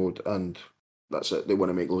a game mode and that's it. They want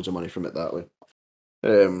to make loads of money from it that way.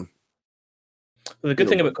 Well, the good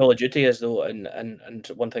thing about Call of Duty is though, and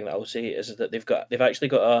one thing that I'll say is that they've actually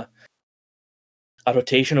got a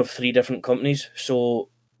rotation of 3 different companies. So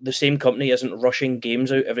the same company isn't rushing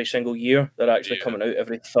games out every single year. They're actually coming out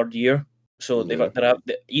every 3rd year. So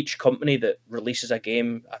each company that releases a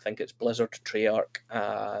game, I think it's Blizzard, Treyarch,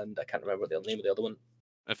 and I can't remember the name of the other one.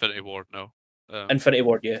 Infinity Ward, no. Infinity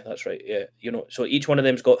Ward, yeah, that's right. Yeah, so each one of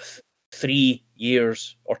them's got 3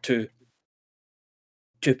 years or 2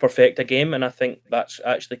 to perfect a game, and I think that's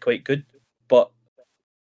actually quite good. But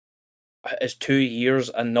is 2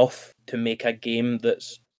 years enough to make a game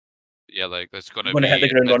that's that's going to hit the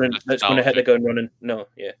ground running? That's going to hit the ground running. No,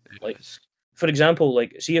 yeah. Like, for example,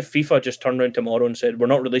 like, see if FIFA just turned around tomorrow and said, "We're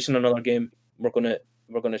not releasing another game. We're gonna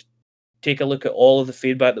take a look at all of the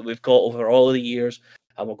feedback that we've got over all of the years,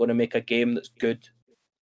 and we're going to make a game that's good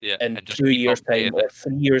in 2 years' time or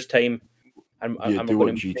 3 years' time." And do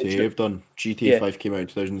what GTA have done. GTA 5 came out in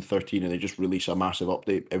 2013, and they just release a massive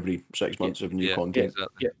update every 6 months of new content.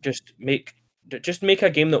 Yeah, just make a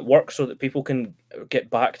game that works so that people can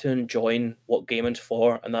get back to enjoying what gaming's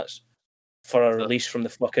for, and that's for a release from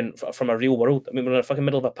a real world. I mean, we're in the fucking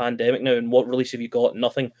middle of a pandemic now, and what release have you got?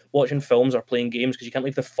 Nothing. Watching films or playing games because you can't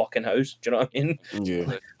leave the fucking house. Do you know what I mean?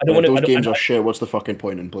 Yeah. Those games are shit. What's the fucking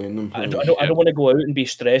point in playing them? I don't want to go out and be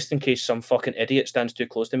stressed in case some fucking idiot stands too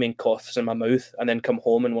close to me and coughs in my mouth, and then come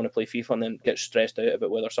home and want to play FIFA and then get stressed out about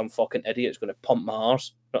whether some fucking idiot's going to pump my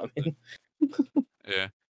arse. You know what I mean? Yeah,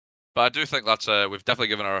 but I do think that's we've definitely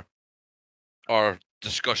given our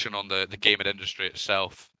discussion on the gaming industry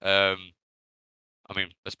itself. I mean,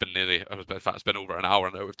 it's been over an hour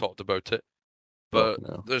now we've talked about it. But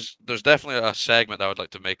there's definitely a segment that I would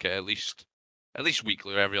like to make it at least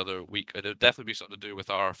weekly or every other week. It would definitely be something to do with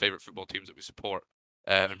our favourite football teams that we support,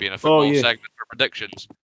 and being a football segment for predictions.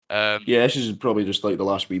 This is probably just like the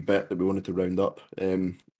last wee bit that we wanted to round up.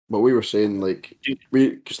 But we were saying, like,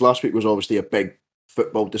 because last week was obviously a big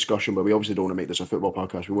football discussion, but we obviously don't want to make this a football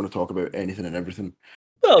podcast. We want to talk about anything and everything.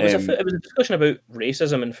 Well, it was a discussion about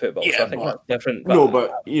racism in football, so I think that's different.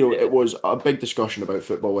 But it was a big discussion about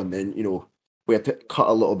football, and then, we had to cut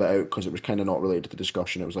a little bit out because it was kind of not related to the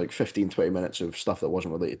discussion. It was like 15-20 minutes of stuff that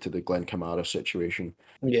wasn't related to the Glenn Kamara situation.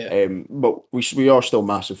 Yeah. But we are still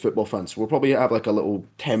massive football fans, so we'll probably have like a little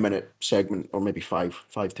 10-minute segment, or maybe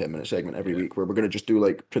 5-10-minute segment every week where we're going to just do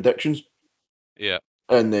like predictions. Yeah.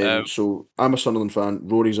 And then, so I'm a Sunderland fan,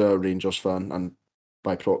 Rory's a Rangers fan, and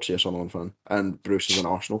by proxy a Sunderland fan, and Bruce is an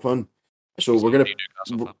Arsenal fan. So we're going to...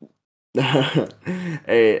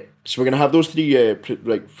 so we're going to have those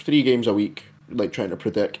 3 games a week, like trying to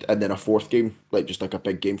predict, and then a 4th game, like just like a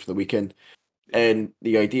big game for the weekend. And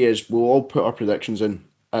the idea is we'll all put our predictions in,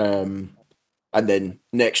 and then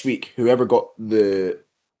next week, whoever got the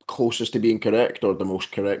closest to being correct, or the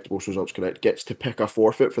most results correct, gets to pick a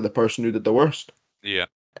forfeit for the person who did the worst. Yeah.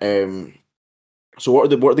 So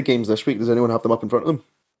what are the games this week? Does anyone have them up in front of them?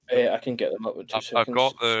 I can get them up with 2 seconds.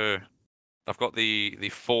 I've got the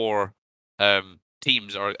 4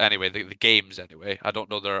 teams, or anyway the games anyway. I don't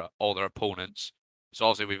know all their opponents. So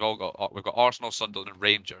obviously we've got Arsenal, Sunderland, and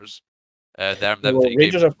Rangers.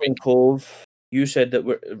 Rangers are playing Cove. You said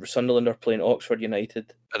that Sunderland are playing Oxford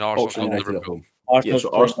United. And Arsenal United at home.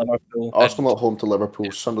 Arsenal at home to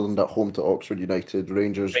Liverpool. Sunderland at home to Oxford United.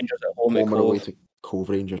 Rangers at home and away to Cove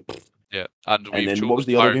Rangers. Yeah, and then what was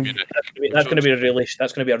the other game? That's going to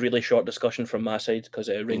be a really short discussion from my side because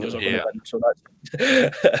Rangers are going to win. So that's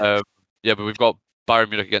but we've got Bayern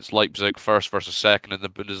Munich against Leipzig, first versus second in the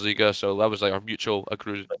Bundesliga. So that was like our mutual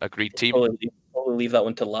agreed team. Probably leave that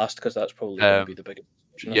one to last because that's probably going to be the biggest.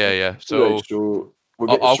 Yeah. So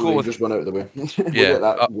I'll go with just one out of the way. Get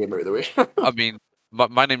that game out of the way. I mean,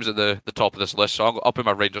 my name's at the top of this list, so I'll put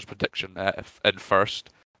my Rangers prediction in first.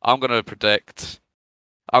 I'm gonna predict.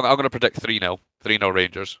 I'm gonna predict 3-0. 3-0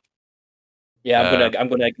 Rangers. Yeah, I'm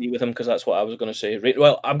gonna agree with him because that's what I was gonna say.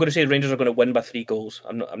 Well, I'm gonna say Rangers are gonna win by 3 goals.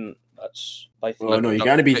 That's by 3. Oh no, you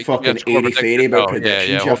gotta be Give me a fucking score airy fairy prediction. about No, predictions.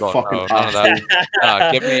 yeah, You hold on. fucking No, none of that.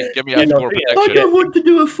 asshole. Give me Yeah, a no, score yeah. prediction. want to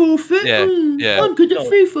do a forfeit. Yeah, yeah. I'm good No.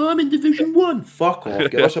 FIFA. I'm in Division 1. Fuck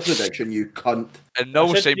off. Give us a prediction, you cunt. And no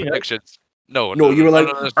I said same 3-0. predictions. No, No, you were like,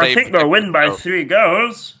 none of the I same think they'll win by predictions, 3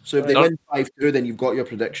 goals. So if they No. win 5-2, then you've got your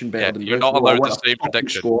prediction better Yeah, than you're Bruce. not No, I allowed want the a same fucking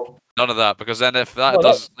prediction. score. None of that, because then if that Well,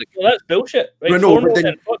 does that's bullshit. Right, No, 4-0 but then-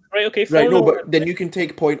 then. Fuck, right, okay, 4-0. Right, no, but then you can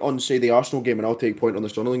take point on, say, the Arsenal game, and I'll take point on the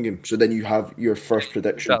Sunderland game. So then you have your first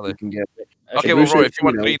prediction Exactly. you can get. Okay, So well, Bruce Roy, said if you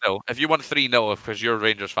want 3-0. 3-0, if you want 3-0, because you're a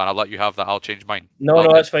Rangers fan, I'll let you have that. I'll change mine.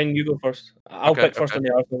 No, that's fine. You go first. I'll Okay, pick first okay. on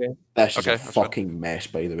the Arsenal game. This is Okay, a that's fine. fucking mess,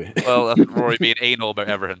 by the way. Well, that's Rory being anal about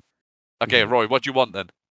everything. Okay, Roy, what do you want then?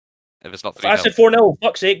 If it's not I 3-0. said 4-0.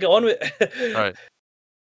 Fuck's sake, get on with it. Right.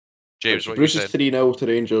 James, what are you Bruce is saying? 3-0 to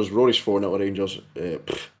Rangers. Rory's 4-0 to Rangers.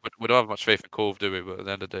 We don't have much faith in Cove, do we? But at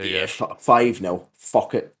the end of the day, yeah. 5-0.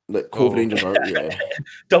 Fuck it. Like, Cove Oh. Rangers are, yeah.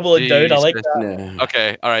 Double it down. I like Jesus. that. Nah.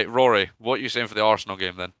 Okay, all right, Rory, what are you saying for the Arsenal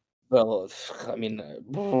game then? Well, I mean,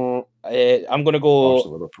 I'm gonna go.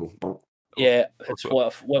 Arsenal, Liverpool. Yeah, it's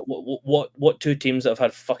what two teams that have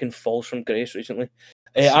had fucking falls from grace recently.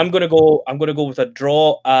 I'm gonna go with a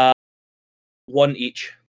draw. 1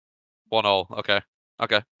 each. 1-1.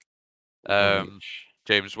 Okay.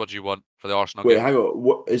 James, what do you want for the Arsenal Wait, game? hang on.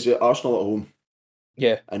 What is it? Arsenal at home?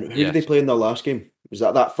 Yeah. And who Yes. did they play in their last game? Was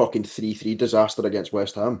that fucking 3-3 disaster against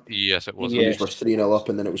West Ham? Yes, it was. Yeah. They were 3-0 up,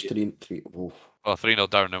 and then it was 3-3. Oh, Well, 3-0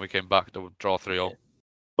 down, then we came back to draw 3-0.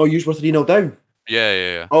 oh, you were 3-0 down.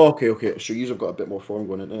 Yeah. Oh, okay. So you've got a bit more form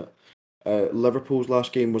going into it. Liverpool's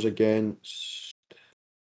last game was against.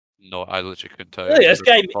 No, I literally couldn't tell you. Look at this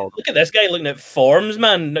guy. Oh, Look at this guy looking at forms,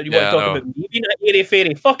 man. You Yeah, I want to talk know. about me being an airy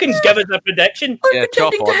fairy? Fucking give us a prediction. I'm Yeah,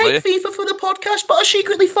 chop pretending to on, will hate FIFA for the podcast, but I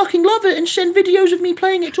secretly fucking love it and send videos of me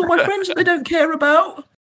playing it to all my friends that they don't care about.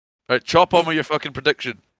 Right, chop on with your fucking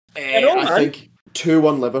prediction. know, I man. think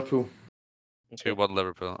 2-1 Liverpool. 2-1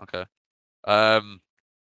 Liverpool. Okay.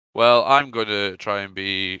 Well, I'm going to try and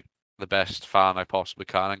be the best fan I possibly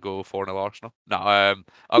can and go 4-0 Arsenal. No, I'm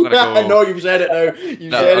going to go. I know you've said it now. You've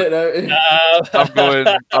No, said it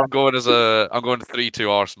now. I'm going 3-2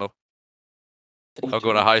 Arsenal. I'm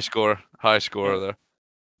going a high score there.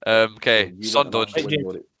 Okay, Sunderland.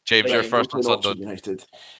 James, you're first on Sunderland. United.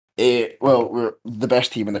 Well, we're the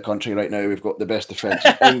best team in the country right now. We've got the best defence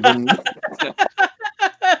in England.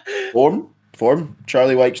 Form.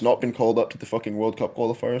 Charlie White's not been called up to the fucking World Cup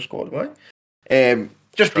qualifier squad, right?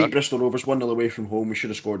 Just beat Correct. Bristol Rovers 1-0 away from home. We should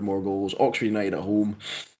have scored more goals. Oxford United at home.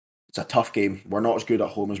 It's a tough game. We're not as good at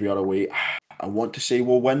home as we are away. I want to say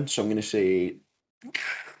we'll win, so I'm going to say.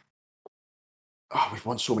 Oh, we've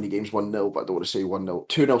won so many games 1-0, but I don't want to say 1-0.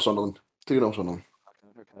 2-0 Sunderland. 2-0 Sunderland.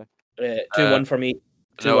 Okay. 2-1 for me.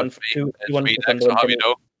 2-1 it's for me- 2-1 it's me for next. Sunderland I'll for have you me.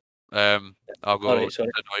 know. I'll go. Alright, sorry.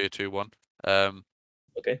 I'll you 2-1.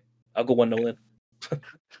 Okay, I'll go 1-0 then.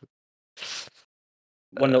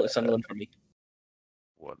 1-0 to Sunderland for me.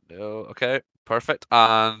 1-0. Okay, perfect.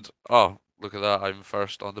 And look at that! I'm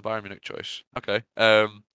first on the Bayern Munich choice. Okay.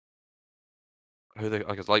 Who they?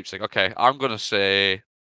 I guess Leipzig. Okay, I'm gonna say.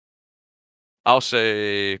 I'll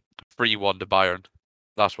say 3-1 to Bayern.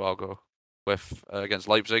 That's what I'll go with against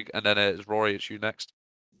Leipzig, and then it's Rory. It's you next.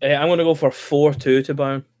 I'm going to go for 4-2 to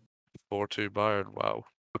Bayern. 4-2 Bayern. Wow.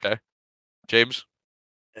 Okay. James,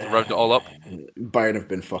 round it all up. Bayern have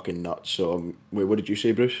been fucking nuts. So, wait, what did you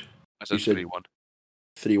say, Bruce? I said said- 3-1.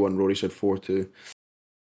 3-1. Rory said 4-2.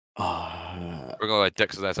 We're going like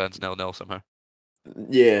dicks that ends 0-0 somehow.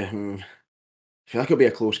 Yeah. I feel like it'll be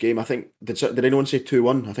a close game. I think. Did anyone say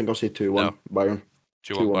 2-1? I think I'll say 2-1 No. Bayern.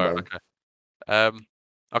 2-1 2-1 Bayern. Bayern. Okay.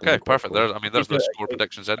 Okay, quite perfect. close. There's the Yeah, score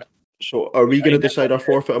predictions in. So, are we going to decide our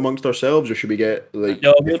forfeit amongst ourselves, or should we get like?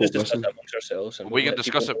 No, the we'll folk just discuss listen? that amongst ourselves. And We we'll can let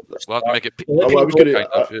discuss it. people We'll have to make it. We'll let Oh, I was people gonna- know.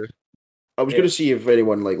 kind of, I was Yeah. going to see if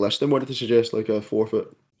anyone like listening wanted to suggest like a forfeit.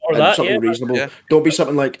 Or And that, something yeah. reasonable. Yeah. Don't be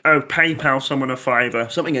something like, oh, PayPal someone a fiver.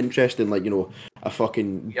 Something interesting, like, a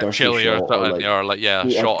fucking Yeah, dirty chili or shot, something, or like a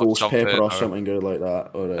shot of ghost something. pepper or Or, something good like that,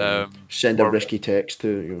 or send a or- risky text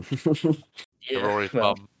to. Yeah, Rory's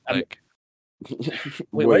well, mum. I'm- Like,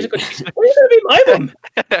 Wait, why is it going to be? Why is it going to be my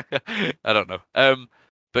mum? I don't know.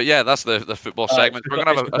 But yeah, that's the football segment. We're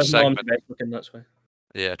gonna have a segment. That's why.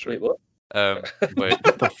 Yeah, true. Wait, what? Wait.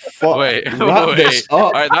 What the fuck? Wait, Wrap wait. this up.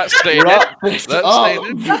 All right, that's staying in. Wrap this That's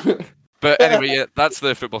up. But anyway, yeah, that's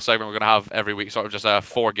the football segment we're going to have every week, sort of just a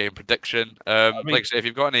 4-game prediction. mean- Like I say, if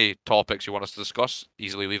you've got any topics you want us to discuss,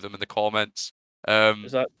 easily leave them in the comments.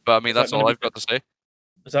 Is that But I mean, is that that's all gonna be I've got to say.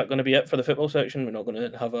 is that going to be it for the football section? We're not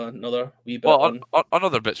going to have another wee bit Well, on. on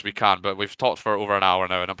other bits we can, but we've talked for over an hour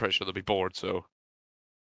now, and I'm pretty sure they'll be bored. So,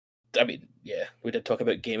 I mean, yeah, we did talk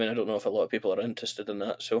about gaming. I don't know if a lot of people are interested in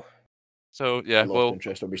that. So yeah, I lost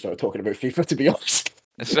interest when we started talking about FIFA. To be honest,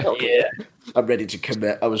 yeah. I'm ready to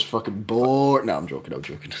commit. I was fucking bored. No, I'm joking.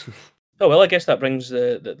 Oh well, I guess that brings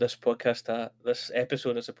this podcast this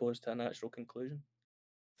episode, I suppose, to a natural conclusion.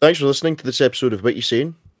 Thanks for listening to this episode of What You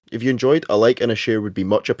Saying. If you enjoyed, a like and a share would be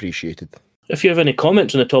much appreciated. If you have any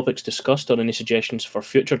comments on the topics discussed or any suggestions for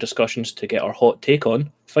future discussions to get our hot take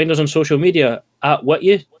on, find us on social media at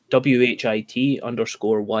Whitye, WHIT_YE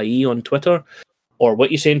on Twitter, or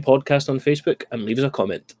What You Saying Podcast on Facebook, and leave us a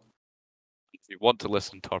comment. if you want to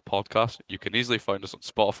listen to our podcast, you can easily find us on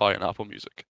Spotify and Apple Music.